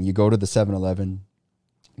same thing. You go to the 7-Eleven,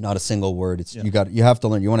 not a single word. You have to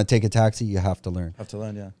learn. You want to take a taxi, you have to learn. Have to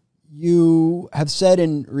learn, yeah. You have said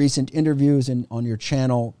in recent interviews and on your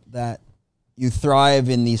channel that you thrive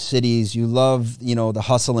in these cities. You love, you know, the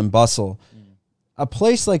hustle and bustle. A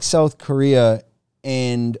place like South Korea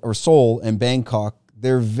or Seoul and Bangkok,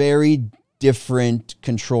 they're very different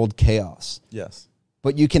controlled chaos. Yes.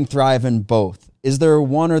 But you can thrive in both. Is there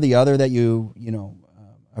one or the other that you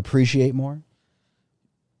appreciate more?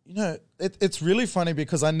 You know, it's really funny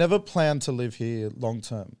because I never planned to live here long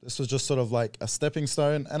term. This was just sort of like a stepping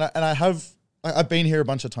stone. And I've been here a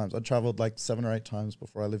bunch of times. I traveled like 7 or 8 times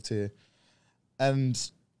before I lived here. And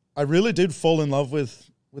I really did fall in love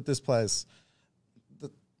with this place.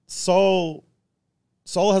 Seoul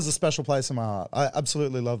has a special place in my heart. I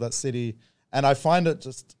absolutely love that city, and I find it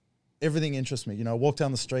just everything interests me. You know, I walk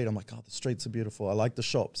down the street, I'm like, oh, the streets are beautiful. I like the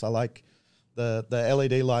shops. I like the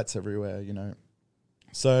LED lights everywhere. You know,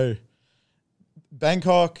 so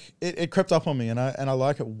Bangkok, it crept up on me, and I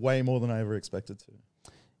like it way more than I ever expected to.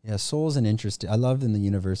 Yeah, Seoul's an interesting. I loved in the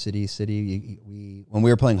university city. When we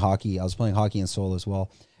were playing hockey, I was playing hockey in Seoul as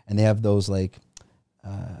well, and they have those like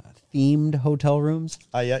themed hotel rooms.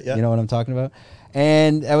 Yeah. You know what I'm talking about?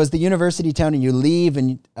 And that was the university town, and you leave,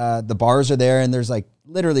 and the bars are there, and there's like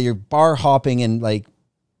literally you're bar hopping and like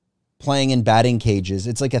playing in batting cages.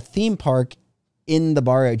 It's like a theme park in the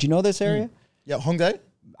bar. Do you know this area? Yeah, Hongdae.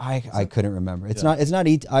 I couldn't remember. It's not.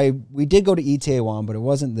 We did go to Itaewon, but it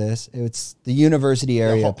wasn't this. It's the university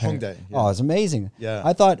area. Yeah, Hongdae. Yeah. Oh, it's amazing. Yeah.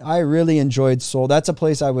 I thought I really enjoyed Seoul. That's a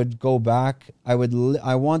place I would go back. I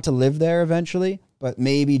want to live there eventually, but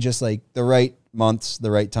maybe just like the right months, the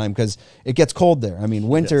right time, because it gets cold there. I mean,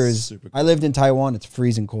 winter is. Super cold. I lived in Taiwan. It's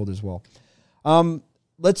freezing cold as well.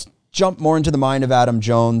 Let's jump more into the mind of Adam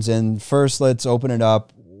Jones, and first let's open it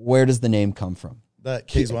up. Where does the name come from? That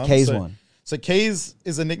Keys One. Keys One. So Keys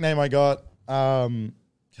is a nickname I got.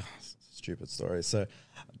 Stupid story. So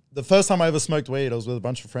the first time I ever smoked weed, I was with a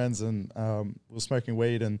bunch of friends, and we were smoking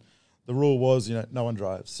weed, and the rule was, you know, no one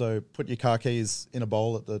drives. So put your car keys in a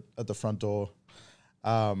bowl at the front door.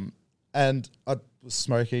 And I was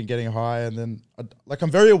smoking, getting high, and then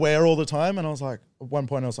I'm very aware all the time. And I was like, at one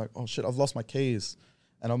point I was like, oh shit, I've lost my keys,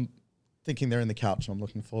 and I'm thinking they're in the couch, and I'm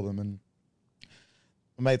looking for them, and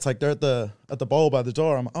my mate's like, they're at the bowl by the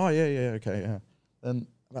door. I'm like, oh yeah, okay, yeah. Then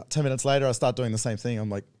about 10 minutes later, I start doing the same thing. I'm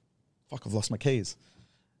like, fuck, I've lost my keys.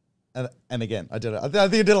 And again, I did it. I think I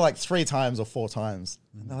did it like 3 times or 4 times.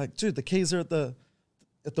 And they're like, dude, the keys are at the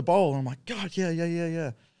bowl. And I'm like, God,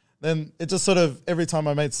 yeah. Then it just sort of, every time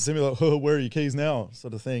my mates see me, like, oh, where are your keys now?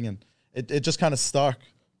 Sort of thing. And it just kind of stuck.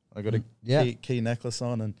 I got a key necklace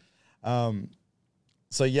on. And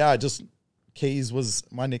so yeah, Keys was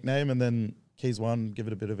my nickname. And then Keys One, give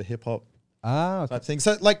it a bit of a hip hop type thing.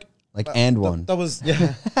 So like one. That was,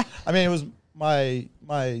 yeah. I mean, it was my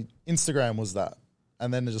Instagram was that.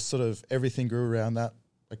 And then it just sort of everything grew around that.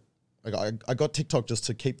 Like I got TikTok just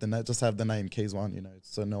to keep just have the name Keys One, you know,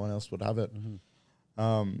 so no one else would have it.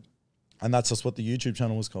 Mm-hmm. And that's just what the YouTube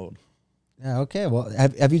channel was called. Yeah. Okay. Well,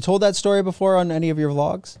 have you told that story before on any of your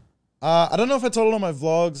vlogs? I don't know if I told it on my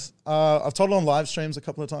vlogs. I've told it on live streams a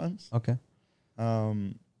couple of times. Okay.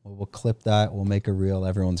 Well, we'll clip that. We'll make a reel.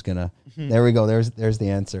 Everyone's gonna. There we go. There's the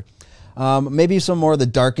answer. Maybe some more of the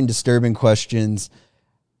dark and disturbing questions.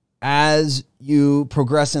 As you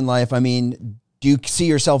progress in life, I mean, do you see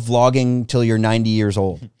yourself vlogging till you're 90 years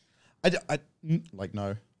old? I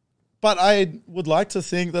no, but I would like to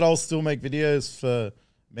think that I'll still make videos for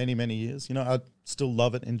many, many years. You know, I still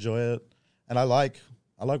love it, enjoy it, and I like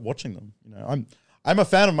watching them. You know, I'm a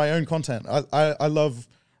fan of my own content. I love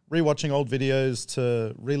rewatching old videos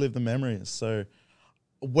to relive the memories. So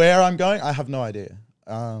where I'm going, I have no idea.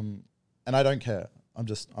 And I don't care.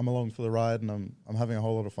 I'm along for the ride, and I'm having a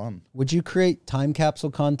whole lot of fun. Would you create time capsule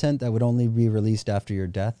content that would only be released after your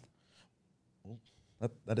death?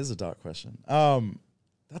 That is a dark question.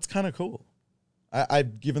 That's kind of cool.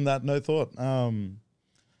 I've given that no thought.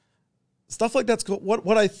 Stuff like that's cool.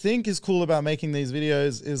 What I think is cool about making these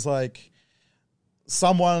videos is like,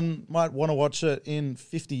 someone might want to watch it in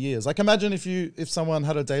 50 years. Like imagine if someone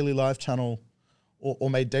had a daily life channel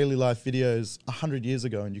or made daily life videos 100 years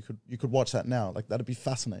ago, and you could watch that now. Like that'd be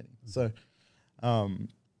fascinating. So, and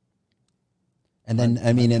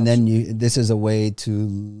then this is a way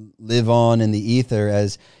to live on in the ether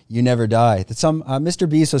as you never die. Some Mr.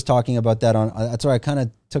 Beast was talking about that on. That's where I kind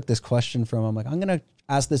of took this question from. I'm like, I'm gonna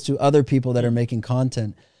ask this to other people that are making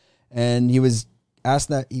content, and he was asked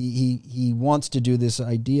that he wants to do this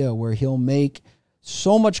idea where he'll make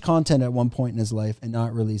so much content at one point in his life and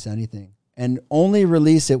not release anything, and only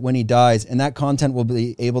release it when he dies, and that content will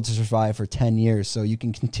be able to survive for 10 years, so you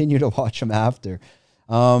can continue to watch him after.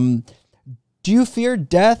 Do you fear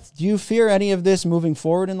death? Do you fear any of this moving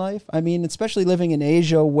forward in life? I mean, especially living in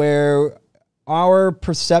Asia, where our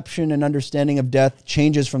perception and understanding of death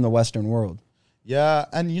changes from the Western world. Yeah,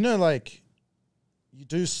 and you know, like, you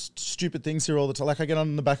do stupid things here all the time. Like I get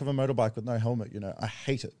on the back of a motorbike with no helmet, you know, I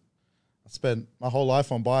hate it. I spent my whole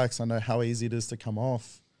life on bikes. I know how easy it is to come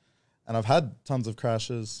off. And I've had tons of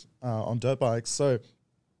crashes on dirt bikes. So,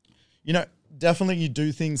 you know, definitely you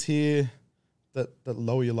do things here that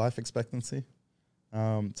lower your life expectancy.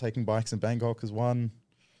 Taking bikes in Bangkok is one.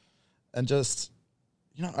 And just,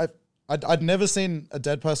 you know, I'd never seen a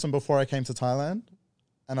dead person before I came to Thailand.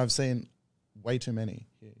 and I've seen way too many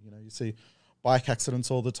here. You know, you see bike accidents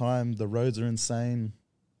all the time. The roads are insane.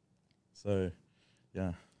 So,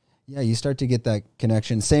 yeah. Yeah, you start to get that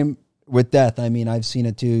connection. Same with death. I mean, I've seen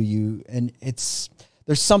it too.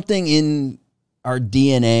 There's something in our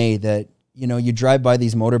DNA that, you know, you drive by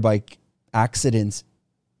these motorbike accidents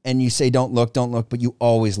and you say, don't look, but you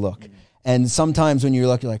always look. And sometimes when you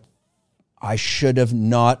look, you're like, I should have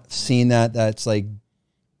not seen that. That's like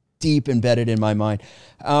deep embedded in my mind.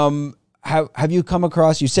 Have you come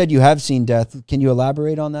across, you said you have seen death. Can you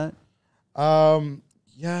elaborate on that?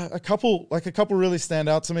 Yeah, a couple really stand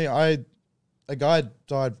out to me. A guy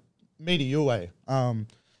died meter way.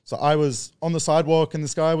 So I was on the sidewalk and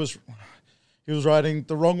this guy was riding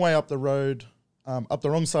the wrong way up the road, up the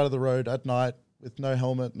wrong side of the road at night with no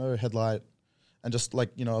helmet, no headlight, and just like,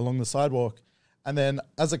 you know, along the sidewalk. And then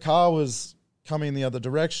as a car was coming the other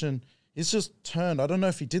direction, he's just turned. I don't know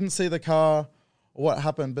if he didn't see the car or what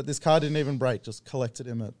happened, but this car didn't even brake, just collected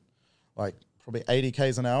him at like probably 80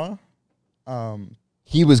 Ks an hour.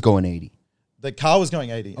 He was going 80. The car was going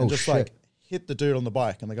 80 and just shit. like hit the dude on the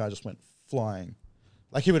bike, and the guy just went flying.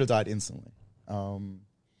 Like he would have died instantly. And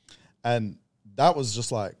that was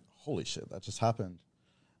just like, holy shit, that just happened.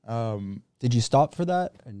 Did you stop for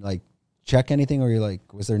that and like check anything, or you're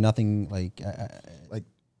like, was there nothing like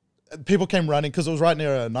People came running because it was right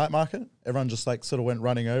near a night market. Everyone just like sort of went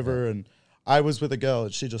running over, and I was with a girl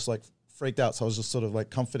and she just like freaked out. So I was just sort of like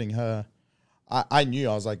comforting her. I knew,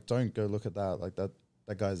 I was like, don't go look at that. Like that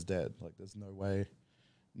guy's dead. Like there's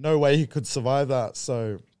no way he could survive that.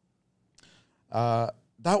 So that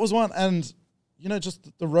was one. And you know,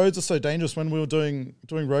 just the roads are so dangerous. When we were doing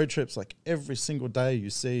road trips, like every single day you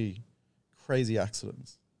see crazy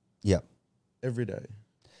accidents. Yeah. Every day.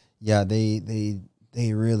 Yeah, they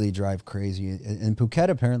really drive crazy. And Phuket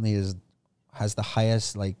apparently has the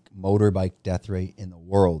highest like motorbike death rate in the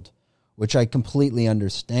world, which I completely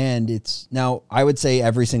understand. It's now, I would say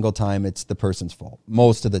every single time it's the person's fault,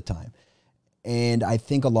 most of the time. And I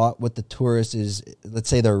think a lot with the tourists is, let's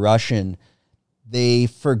say they're Russian, they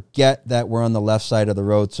forget that we're on the left side of the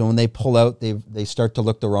road. So when they pull out, they start to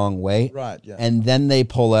look the wrong way. Right, yeah. And then they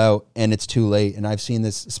pull out and it's too late. And I've seen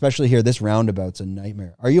this, especially here, this roundabout's a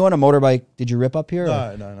nightmare. Are you on a motorbike? Did you rip up here?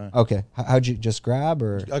 No. Okay. How'd you just grab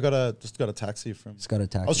or? I just got a taxi from. Just got a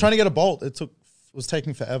taxi. I was trying to get a Bolt. It was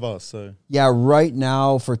taking forever. So yeah, right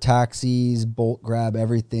now for taxis, Bolt, Grab,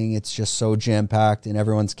 everything, it's just so jam packed and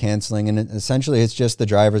everyone's canceling. And essentially, it's just the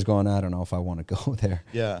drivers going, I don't know if I want to go there.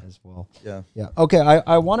 Yeah, as well. Yeah. Okay,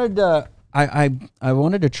 I wanted to. I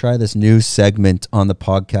wanted to try this new segment on the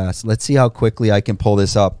podcast. Let's see how quickly I can pull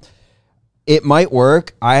this up. It might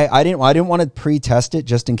work. I didn't want to pre-test it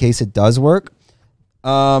just in case it does work.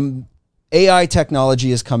 AI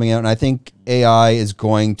technology is coming out, and I think AI is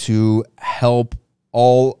going to help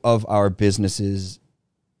all of our businesses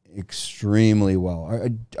extremely well.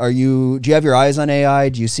 Do you have your eyes on AI?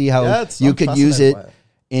 Do you see how you could use it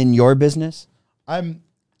in your business? My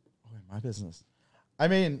business. I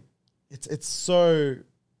mean, it's so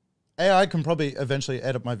AI can probably eventually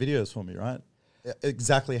edit my videos for me, right?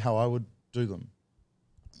 Exactly how I would do them.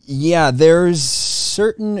 Yeah, there's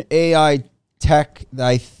certain AI tech that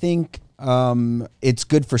I think it's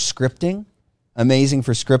good for scripting, amazing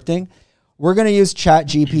for scripting. We're going to use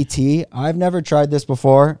ChatGPT. I've never tried this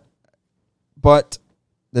before, but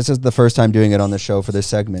this is the first time doing it on the show for this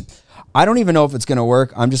segment. I don't even know if it's going to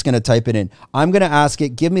work. I'm just going to type it in. I'm going to ask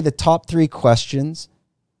it, give me the top 3 questions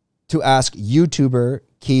to ask YouTuber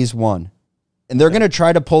Keys One. And they're going to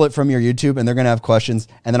try to pull it from your YouTube, and they're going to have questions,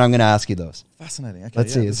 and then I'm going to ask you those. Fascinating. Okay,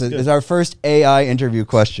 let's see. This is our first AI interview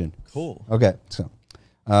question. Cool. Okay, so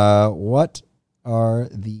what are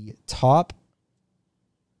the top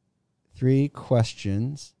 3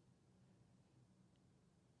 questions?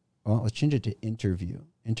 Well, let's change it to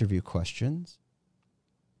interview questions.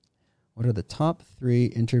 What are the top 3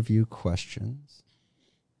 interview questions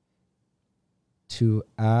to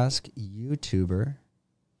ask YouTuber?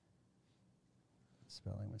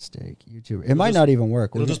 Spelling mistake. YouTuber. It might not even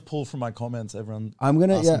work. It'll just pull from my comments. Everyone. I'm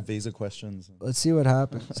gonna asking visa questions. Let's see what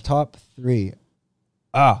happens. Top 3.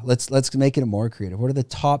 Let's make it more creative. What are the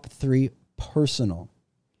top 3 personal?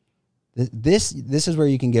 This is where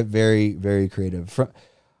you can get very, very creative.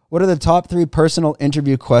 What are the top 3 personal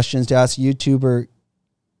interview questions to ask YouTuber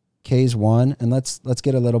Keys One? And let's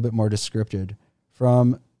get a little bit more descriptive.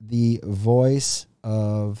 From the voice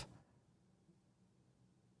of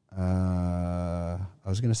I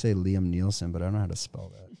was gonna say Liam Nielsen, but I don't know how to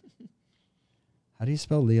spell that. How do you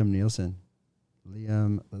spell Liam Nielsen?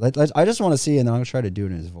 I just want to see, and then I'm gonna try to do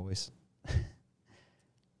it in his voice.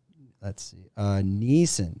 Let's see.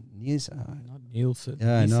 Neeson. Not Nielsen.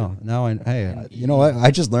 Yeah, I know. Neeson. Now you know what? I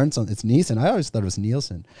just learned something. It's Neeson. I always thought it was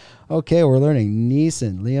Nielsen. Okay, we're learning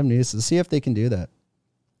Neeson. Liam Neeson. Let's see if they can do that.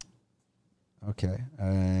 Okay,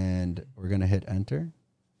 and we're gonna hit enter.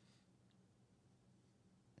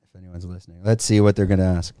 If anyone's listening, let's see what they're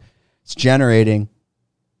gonna ask. It's generating.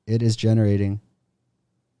 It is generating.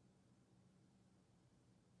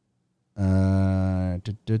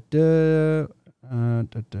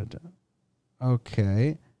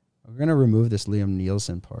 Okay. We're going to remove this Liam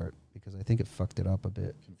Nielsen part because I think it fucked it up a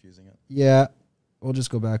bit. Confusing it. Yeah. We'll just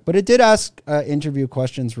go back. But it did ask interview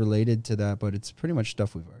questions related to that, but it's pretty much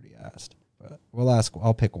stuff we've already asked. But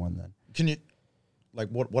I'll pick one then. Can you, like,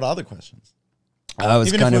 what are the questions? It was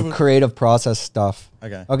Even kind if of we were- creative process stuff.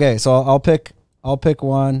 Okay. Okay, so I'll pick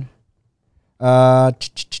one.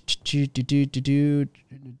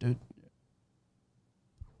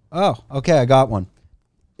 Oh, okay, I got one.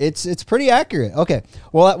 It's pretty accurate. Okay,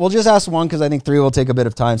 well we'll just ask one because I think three will take a bit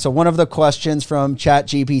of time. So one of the questions from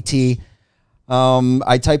ChatGPT,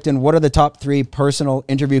 I typed in what are the top 3 personal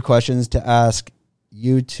interview questions to ask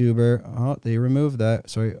YouTuber. Oh, they removed that.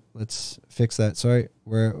 Sorry, let's fix that. Sorry,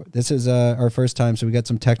 this is our first time, so we got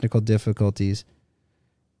some technical difficulties.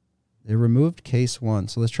 They removed case 1,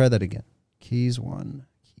 so let's try that again. Keys one.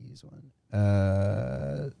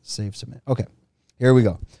 Save submit. Okay, here we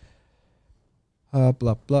go.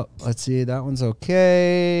 Blah blah. Let's see. That one's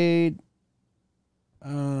okay.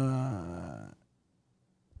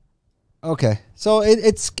 Okay, so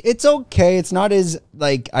it's okay. It's not as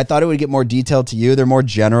like I thought it would get more detailed to you. They're more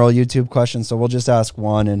general YouTube questions, so we'll just ask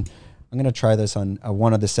one, and I'm gonna try this on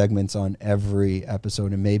one of the segments on every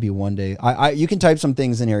episode, and maybe one day you can type some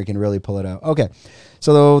things in here. You can really pull it out. Okay,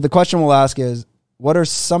 so the question we'll ask is, what are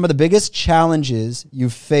some of the biggest challenges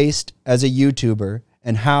you've faced as a YouTuber,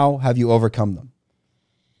 and how have you overcome them?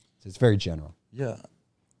 So it's very general. Yeah.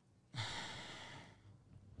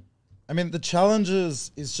 I mean, the challenge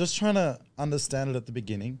is just trying to understand it at the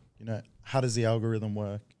beginning. You know, how does the algorithm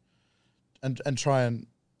work? And try and...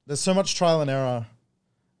 There's so much trial and error.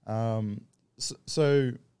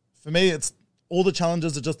 So for me, it's all the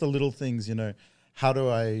challenges are just the little things, you know. How do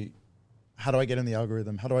I get in the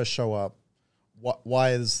algorithm? How do I show up?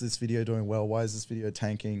 Why is this video doing well? Why is this video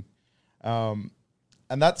tanking? And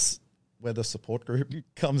that's where the support group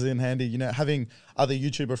comes in handy, you know, having other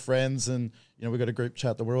YouTuber friends, and, you know, we've got a group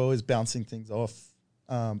chat that we're always bouncing things off,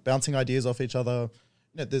 bouncing ideas off each other.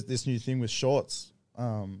 You know, there's this new thing with shorts.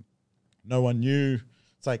 No one knew.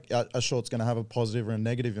 It's like a short's going to have a positive or a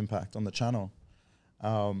negative impact on the channel.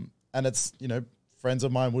 And it's, you know, friends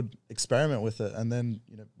of mine would experiment with it, and then,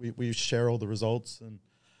 you know, we share all the results,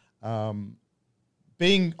 and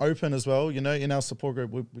being open as well, you know, in our support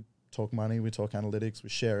group, we talk money, we talk analytics, we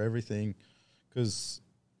share everything, because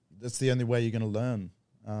that's the only way you're going to learn.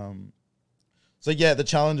 So yeah, the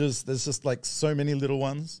challenges, there's just like so many little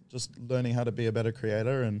ones, just learning how to be a better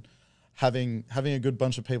creator, and having a good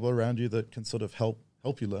bunch of people around you that can sort of help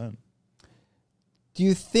you learn. Do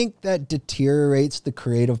you think that deteriorates the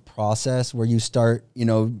creative process where you start, you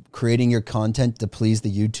know, creating your content to please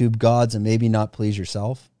the YouTube gods and maybe not please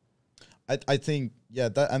yourself? I think, yeah,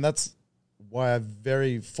 that's why I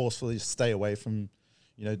very forcefully stay away from,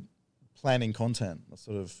 you know, planning content.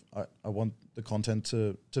 I want the content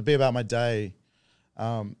to be about my day,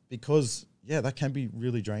 because, yeah, that can be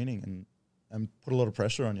really draining and put a lot of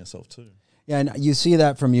pressure on yourself too. Yeah, and you see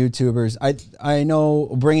that from YouTubers. I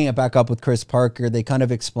know, bringing it back up with Chris Parker, they kind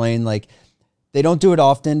of explain, like, they don't do it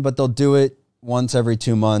often, but they'll do it once every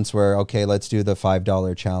 2 months where, okay, let's do the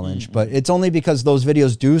 $5 challenge. Mm-hmm. But it's only because those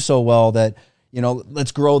videos do so well that, you know,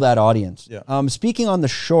 let's grow that audience. Yeah. Speaking on the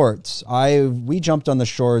shorts, we jumped on the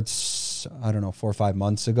shorts, I don't know, 4 or 5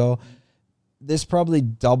 months ago. This probably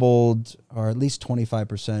doubled, or at least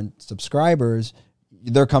 25% subscribers.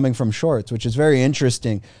 They're coming from shorts, which is very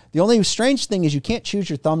interesting. The only strange thing is you can't choose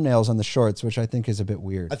your thumbnails on the shorts, which I think is a bit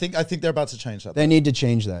weird. I think they're about to change that. They need to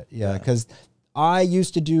change that, yeah, because I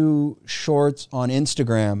used to do shorts on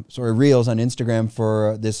Instagram, reels on Instagram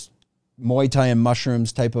for this Muay Thai and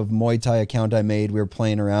mushrooms type of Muay Thai account I made. We were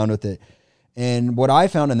playing around with it. And what I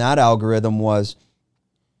found in that algorithm was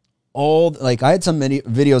I had some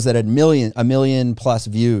videos that had a million plus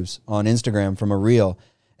views on Instagram from a reel.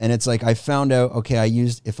 And it's like, I found out, okay,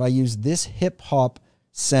 if I use this hip hop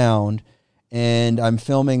sound and I'm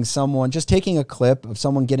filming someone, just taking a clip of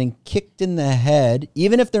someone getting kicked in the head,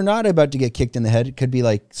 even if they're not about to get kicked in the head, it could be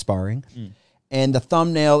like sparring. And the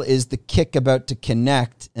thumbnail is the kick about to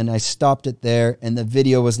connect. And I stopped it there, and the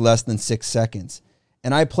video was less than 6 seconds.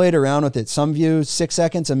 And I played around with it. Some views, 6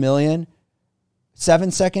 seconds, 1 million.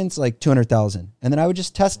 7 seconds, like 200,000. And then I would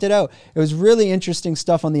just test it out. It was really interesting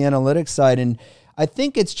stuff on the analytics side. And I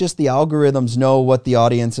think it's just the algorithms know what the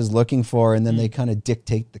audience is looking for, and then they kind of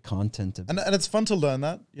dictate the content of it. And it's fun to learn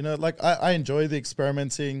that, you know, like I enjoy the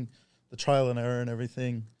experimenting, the trial and error and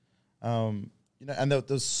everything. You know, and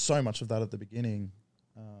there's so much of that at the beginning.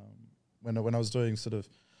 When I was doing sort of,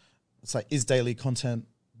 it's like, is daily content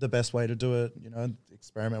the best way to do it? You know,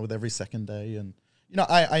 experiment with every second day. And, you know,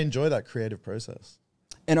 I enjoy that creative process.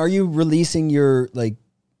 And are you releasing your like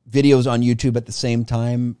videos on YouTube at the same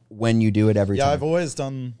time when you do it every time? Yeah, I've always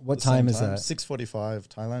done. What time is that? 6:45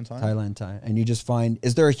 Thailand time. Thailand time. And you just find,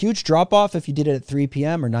 is there a huge drop off if you did it at 3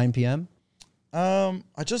 p.m. or 9 p.m.?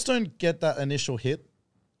 I just don't get that initial hit,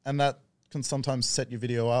 and that can sometimes set your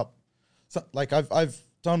video up. So, like I've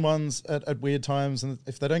done ones at weird times, and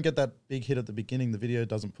if they don't get that big hit at the beginning, the video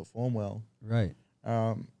doesn't perform well. Right.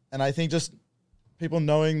 And I think just people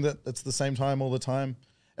knowing that it's the same time all the time,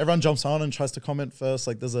 everyone jumps on and tries to comment first.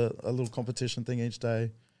 Like there's a little competition thing each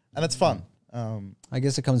day, and it's fun. I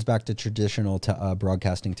guess it comes back to traditional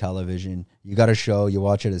broadcasting television. You got a show, you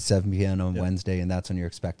watch it at 7 p.m. on Wednesday, and that's when you're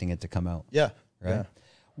expecting it to come out. Yeah. Right. Yeah.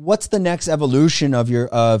 What's the next evolution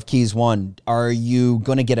of Keys One? Are you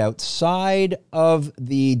going to get outside of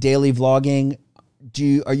the daily vlogging?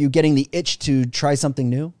 Are you getting the itch to try something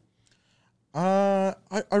new? I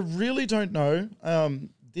really don't know.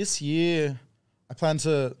 This year, I plan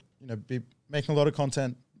to be making a lot of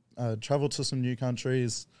content, travel to some new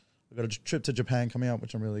countries. I've got a trip to Japan coming up,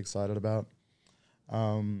 which I'm really excited about.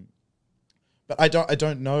 But I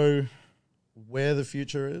don't know where the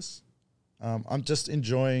future is. I'm just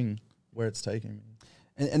enjoying where it's taking me.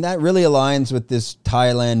 And that really aligns with this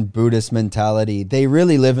Thailand Buddhist mentality. They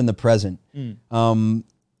really live in the present.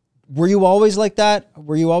 Were you always like that?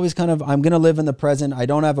 Were you always kind of, I'm going to live in the present. I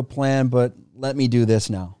don't have a plan, but let me do this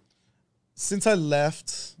now. Since I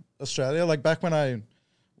left Australia, like back when I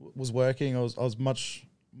was working, I was much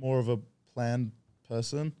more of a planned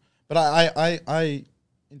person. But I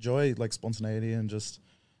enjoy like spontaneity and just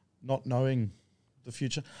not knowing the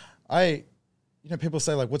future. People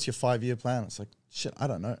say like, what's your 5-year plan? It's like, shit, I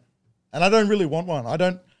don't know. And I don't really want one. I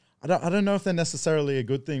don't know if they're necessarily a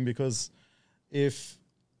good thing, because if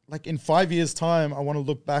like in 5 years time, I want to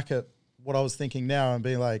look back at what I was thinking now and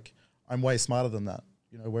be like, I'm way smarter than that.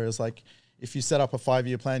 Whereas like if you set up a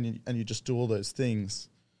 5-year plan and you just do all those things,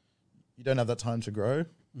 you don't have that time to grow.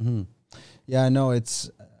 Mm-hmm. Yeah, I know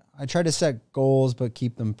I try to set goals, but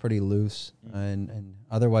keep them pretty loose. And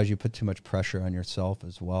otherwise you put too much pressure on yourself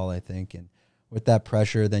as well, I think. And with that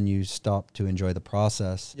pressure, then you stop to enjoy the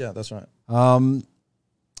process. Yeah, that's right.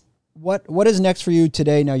 What is next for you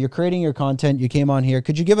today? Now you're creating your content. You came on here.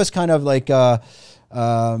 Could you give us kind of like a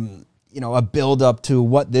build up to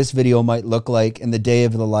what this video might look like in the day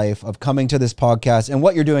of the life of coming to this podcast and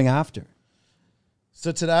what you're doing after?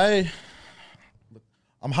 So today,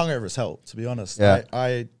 I'm hungover as hell, to be honest. Yeah.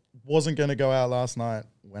 I wasn't going to go out last night.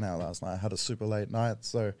 Went out last night. I had a super late night.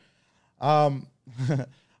 So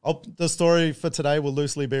the story for today will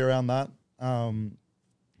loosely be around that.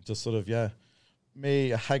 Just sort of,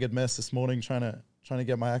 me, a haggard mess this morning, trying to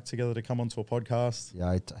get my act together to come onto a podcast. Yeah,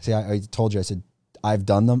 I told you, I said, I've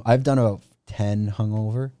done them. I've done about 10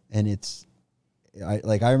 hungover, and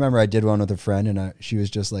I remember I did one with a friend, and she was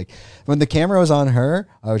just like, when the camera was on her,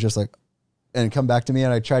 I was just like, and come back to me,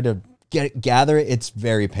 and I tried to gather it. It's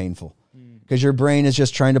very painful because your brain is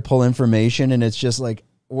just trying to pull information, and it's just like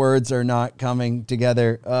words are not coming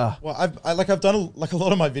together. Well, I've done a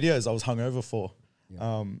lot of my videos I was hungover for.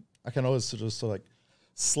 Yeah. I can always sort of like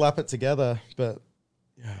slap it together, but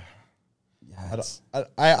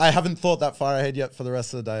I haven't thought that far ahead yet for the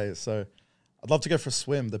rest of the day. So I'd love to go for a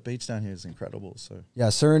swim. The beach down here is incredible. So yeah,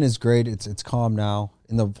 Surin is great. It's calm now.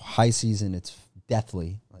 In the high season, it's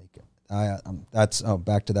deathly.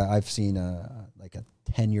 Back to that. I've seen a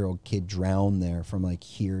 10-year-old kid drown there from like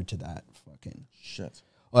here to that fucking shit.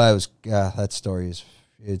 Well, that story is.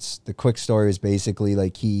 It's the quick story is basically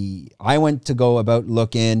like I went to go about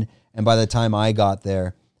look in, and by the time I got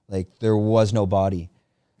there, like there was no body.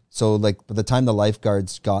 So like by the time the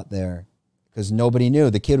lifeguards got there, because nobody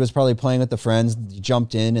knew, the kid was probably playing with the friends,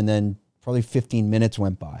 jumped in, and then probably 15 minutes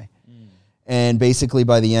went by. And basically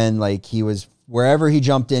by the end, like he was, wherever he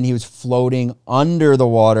jumped in, he was floating under the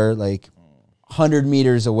water, like 100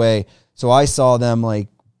 meters away. So I saw them like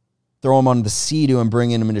throw him on the Sea-Doo and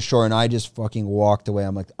bringing him into shore, and I just fucking walked away.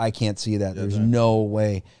 I'm like, I can't see that. There's no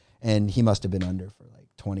way. And he must have been under for like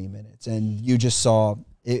 20 minutes. And you just saw,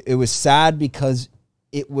 it was sad because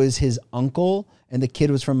it was his uncle, and the kid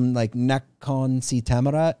was from like Nakhon Si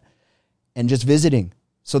Thammarat and just visiting.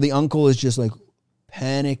 So the uncle is just like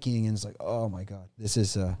panicking, and it's like, oh my God, this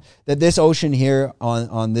is that this ocean here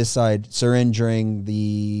on this side, Surin, during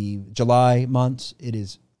the July months, it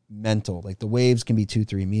is mental. Like the waves can be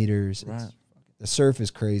 2-3 meters. Right. The surf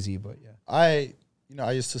is crazy, but yeah. I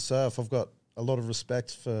used to surf. I've got a lot of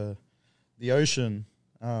respect for the ocean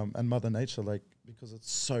and Mother Nature, like, because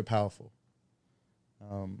it's so powerful.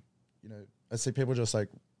 I see people just like,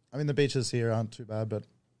 I mean, the beaches here aren't too bad, but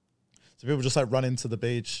so people just like run into the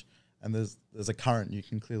beach and there's a current. You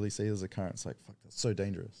can clearly see there's a current. It's like, fuck, that's so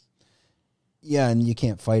dangerous. Yeah, and you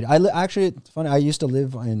can't fight. Actually, it's funny. I used to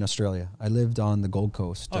live in Australia. I lived on the Gold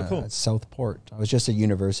Coast, cool. at Southport. I was just at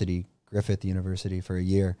university, Griffith University, for a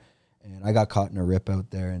year, and I got caught in a rip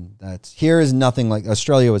out there. And here is nothing like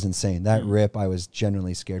Australia. Was insane. That rip, I was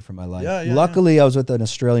genuinely scared for my life. Luckily, I was with an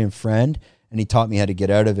Australian friend, and he taught me how to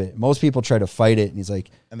get out of it. Most people try to fight it, and he's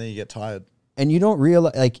like, and then you get tired, and you don't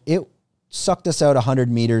realize, like, it sucked us out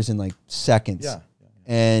 100 meters in like seconds. Yeah.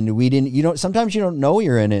 And we didn't. Sometimes you don't know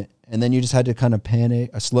you're in it. And then you just had to kind of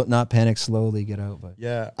panic, not panic, slowly get out. But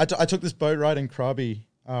yeah, I took this boat ride in Krabi,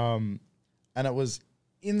 and it was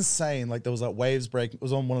insane. Like there was like waves breaking. It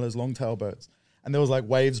was on one of those long tail boats, and there was like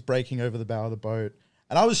waves breaking over the bow of the boat.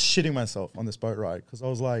 And I was shitting myself on this boat ride because I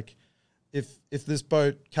was like, if this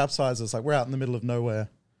boat capsizes, like we're out in the middle of nowhere,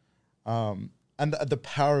 and the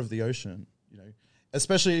power of the ocean,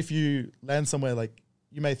 especially if you land somewhere, like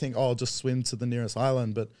you may think, oh, I'll just swim to the nearest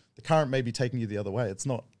island, but the current may be taking you the other way. It's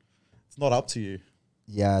not up to you.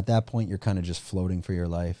 Yeah, at that point, you're kind of just floating for your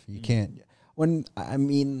life. You can't.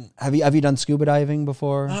 Have you done scuba diving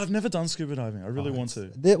before? I've never done scuba diving. I really want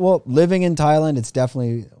to. Well, living in Thailand, it's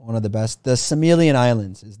definitely one of the best. The Samelian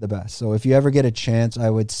Islands is the best. So if you ever get a chance, I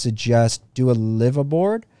would suggest do a live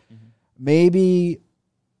aboard. Maybe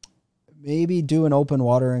do an open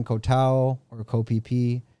water in Koh Tao or Koh Phi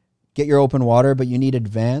Phi. Get your open water, but you need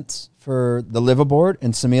advance for the live aboard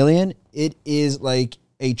in Samelian. It is like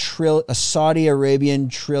a Saudi Arabian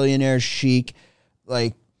trillionaire chic,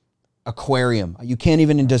 like, aquarium. You can't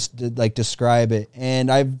even just describe it.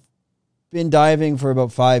 And I've been diving for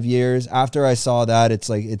about 5 years. After I saw that,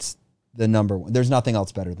 it's the number one. There's nothing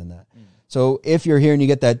else better than that. So if you're here and you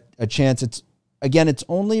get a chance, it's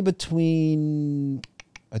only between,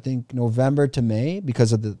 I think, November to May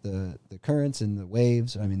because of the currents and the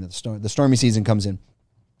waves. I mean, the stormy season comes in.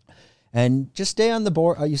 And just stay on the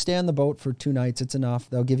board. You stay on the boat for 2 nights. It's enough.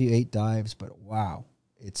 They'll give you 8 dives, but wow,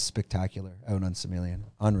 it's spectacular out on Samelian.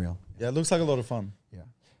 Unreal. Yeah, it looks like a lot of fun.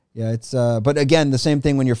 Yeah. It's but again, the same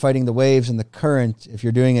thing when you're fighting the waves and the current. If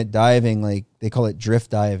you're doing it diving, like they call it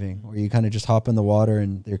drift diving, where you kind of just hop in the water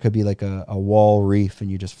and there could be like a wall reef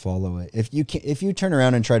and you just follow it. If you turn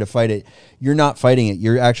around and try to fight it, you're not fighting it.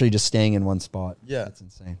 You're actually just staying in one spot. Yeah, that's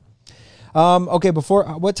insane. Okay,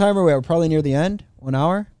 what time are we at? We're probably near the end. 1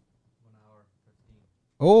 hour.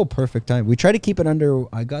 Oh, perfect time. We try to keep it under,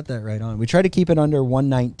 I got that right on. We try to keep it under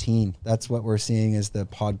 119. That's what we're seeing as the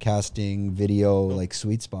podcasting video, like,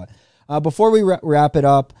 sweet spot. Before we wrap it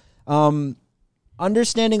up,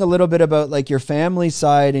 understanding a little bit about, like, your family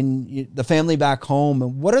side and the family back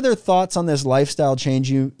home, what are their thoughts on this lifestyle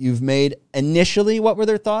change you've made initially? What were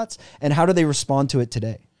their thoughts and how do they respond to it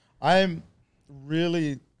today? I'm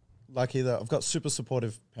really lucky that I've got super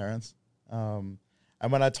supportive parents. And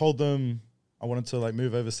when I told them I wanted to, like,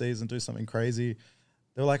 move overseas and do something crazy,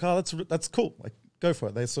 they were like, oh, that's cool. Like, go for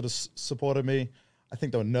it. They sort of supported me. I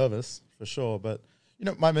think they were nervous for sure. But,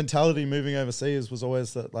 my mentality moving overseas was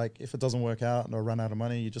always that, like, if it doesn't work out and I run out of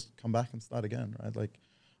money, you just come back and start again, right? Like,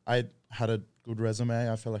 I had a good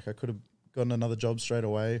resume. I feel like I could have gotten another job straight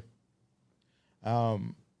away.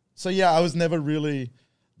 So, yeah, I was never really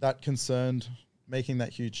that concerned making that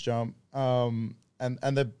huge jump. And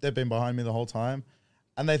they've been behind me the whole time.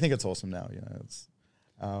 And they think it's awesome now, It's,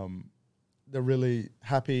 they're really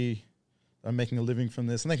happy that I'm making a living from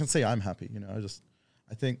this, and they can see I'm happy.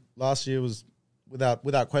 I think last year was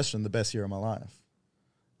without question the best year of my life.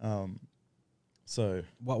 So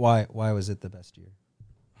why was it the best year?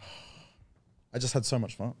 I just had so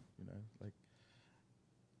much fun.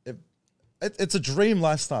 It's a dream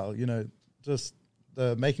lifestyle. Just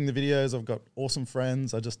making the videos. I've got awesome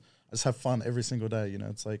friends. I just have fun every single day.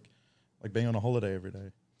 It's like being on a holiday every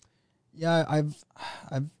day. Yeah,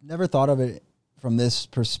 I've never thought of it from this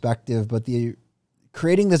perspective, but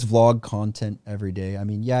creating this vlog content every day. I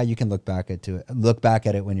mean, yeah, you can look back at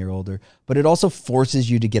it when you're older, but it also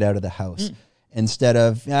forces you to get out of the house instead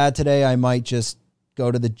of today I might just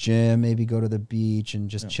go to the gym, maybe go to the beach and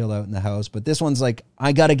just chill out in the house. But this one's like,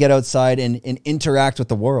 I got to get outside and interact with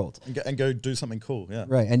the world and go do something cool. Yeah,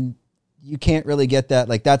 right. And you can't really get that.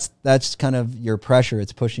 Like that's kind of your pressure.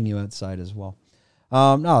 It's pushing you outside as well.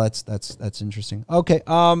 No, that's interesting. Okay,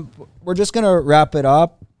 we're just gonna wrap it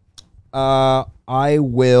up. I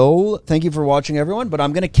will thank you for watching, everyone, but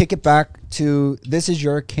I'm gonna kick it back to this is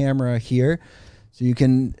your camera here, so you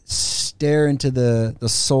can stare into the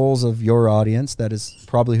souls of your audience. That is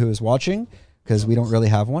probably who is watching, because we don't really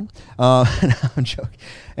have one. I'm joking.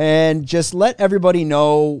 And just let everybody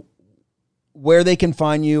know where they can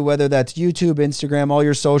find you, whether that's YouTube, Instagram, all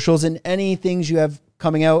your socials, and any things you have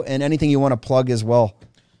coming out, and anything you want to plug as well.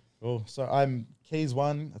 Cool. So I'm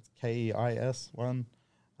Keys1. That's KEIS1.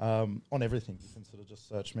 On everything, you can sort of just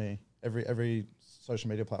search me. Every social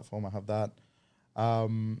media platform, I have that.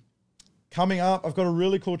 Coming up, I've got a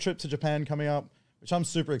really cool trip to Japan coming up, which I'm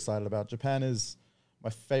super excited about. Japan is my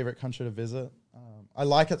favorite country to visit. I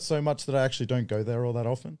like it so much that I actually don't go there all that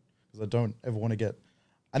often, because I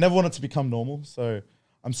never want it to become normal. So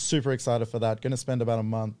I'm super excited for that. Going to spend about a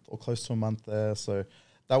month or close to a month there. So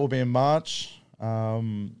that will be in March.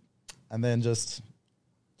 And then just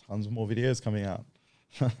tons more videos coming out.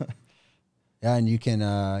 Yeah, and you can,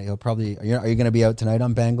 you'll probably, are you going to be out tonight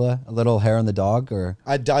on Bangla? A little hair on the dog, or?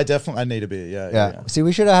 I definitely need a beer. Yeah. See,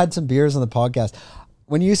 we should have had some beers on the podcast.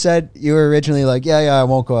 When you said you were originally like, yeah, I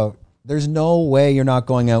won't go out. There's no way you're not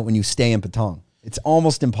going out when you stay in Patong. It's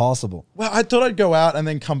almost impossible. Well, I thought I'd go out and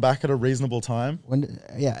then come back at a reasonable time.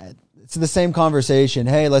 It's the same conversation.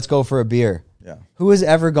 Hey, let's go for a beer. Yeah. Who has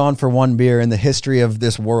ever gone for one beer in the history of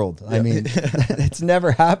this world? Yeah. I mean, it's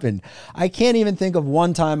never happened. I can't even think of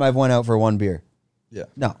one time I've went out for one beer. Yeah.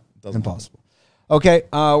 No, impossible. Okay,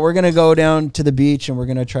 we're going to go down to the beach and we're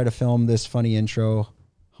going to try to film this funny intro.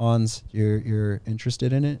 Hans, you're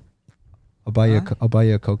interested in it? I'll buy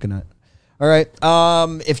you a coconut. All right.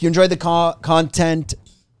 If you enjoyed the content,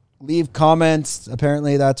 leave comments.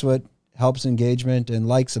 Apparently that's what helps engagement, and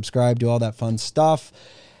like, subscribe, do all that fun stuff.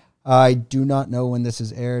 I do not know when this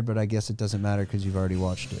is aired, but I guess it doesn't matter because you've already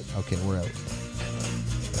watched it. Okay, we're out.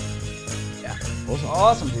 Yeah.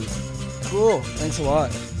 Awesome, dude. Cool. Thanks a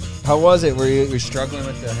lot. How was it? Were you struggling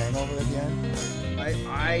with the hangover at the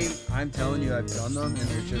end? I'm telling you, I've done them, and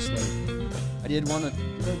they're just like, I did one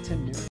with Tim New.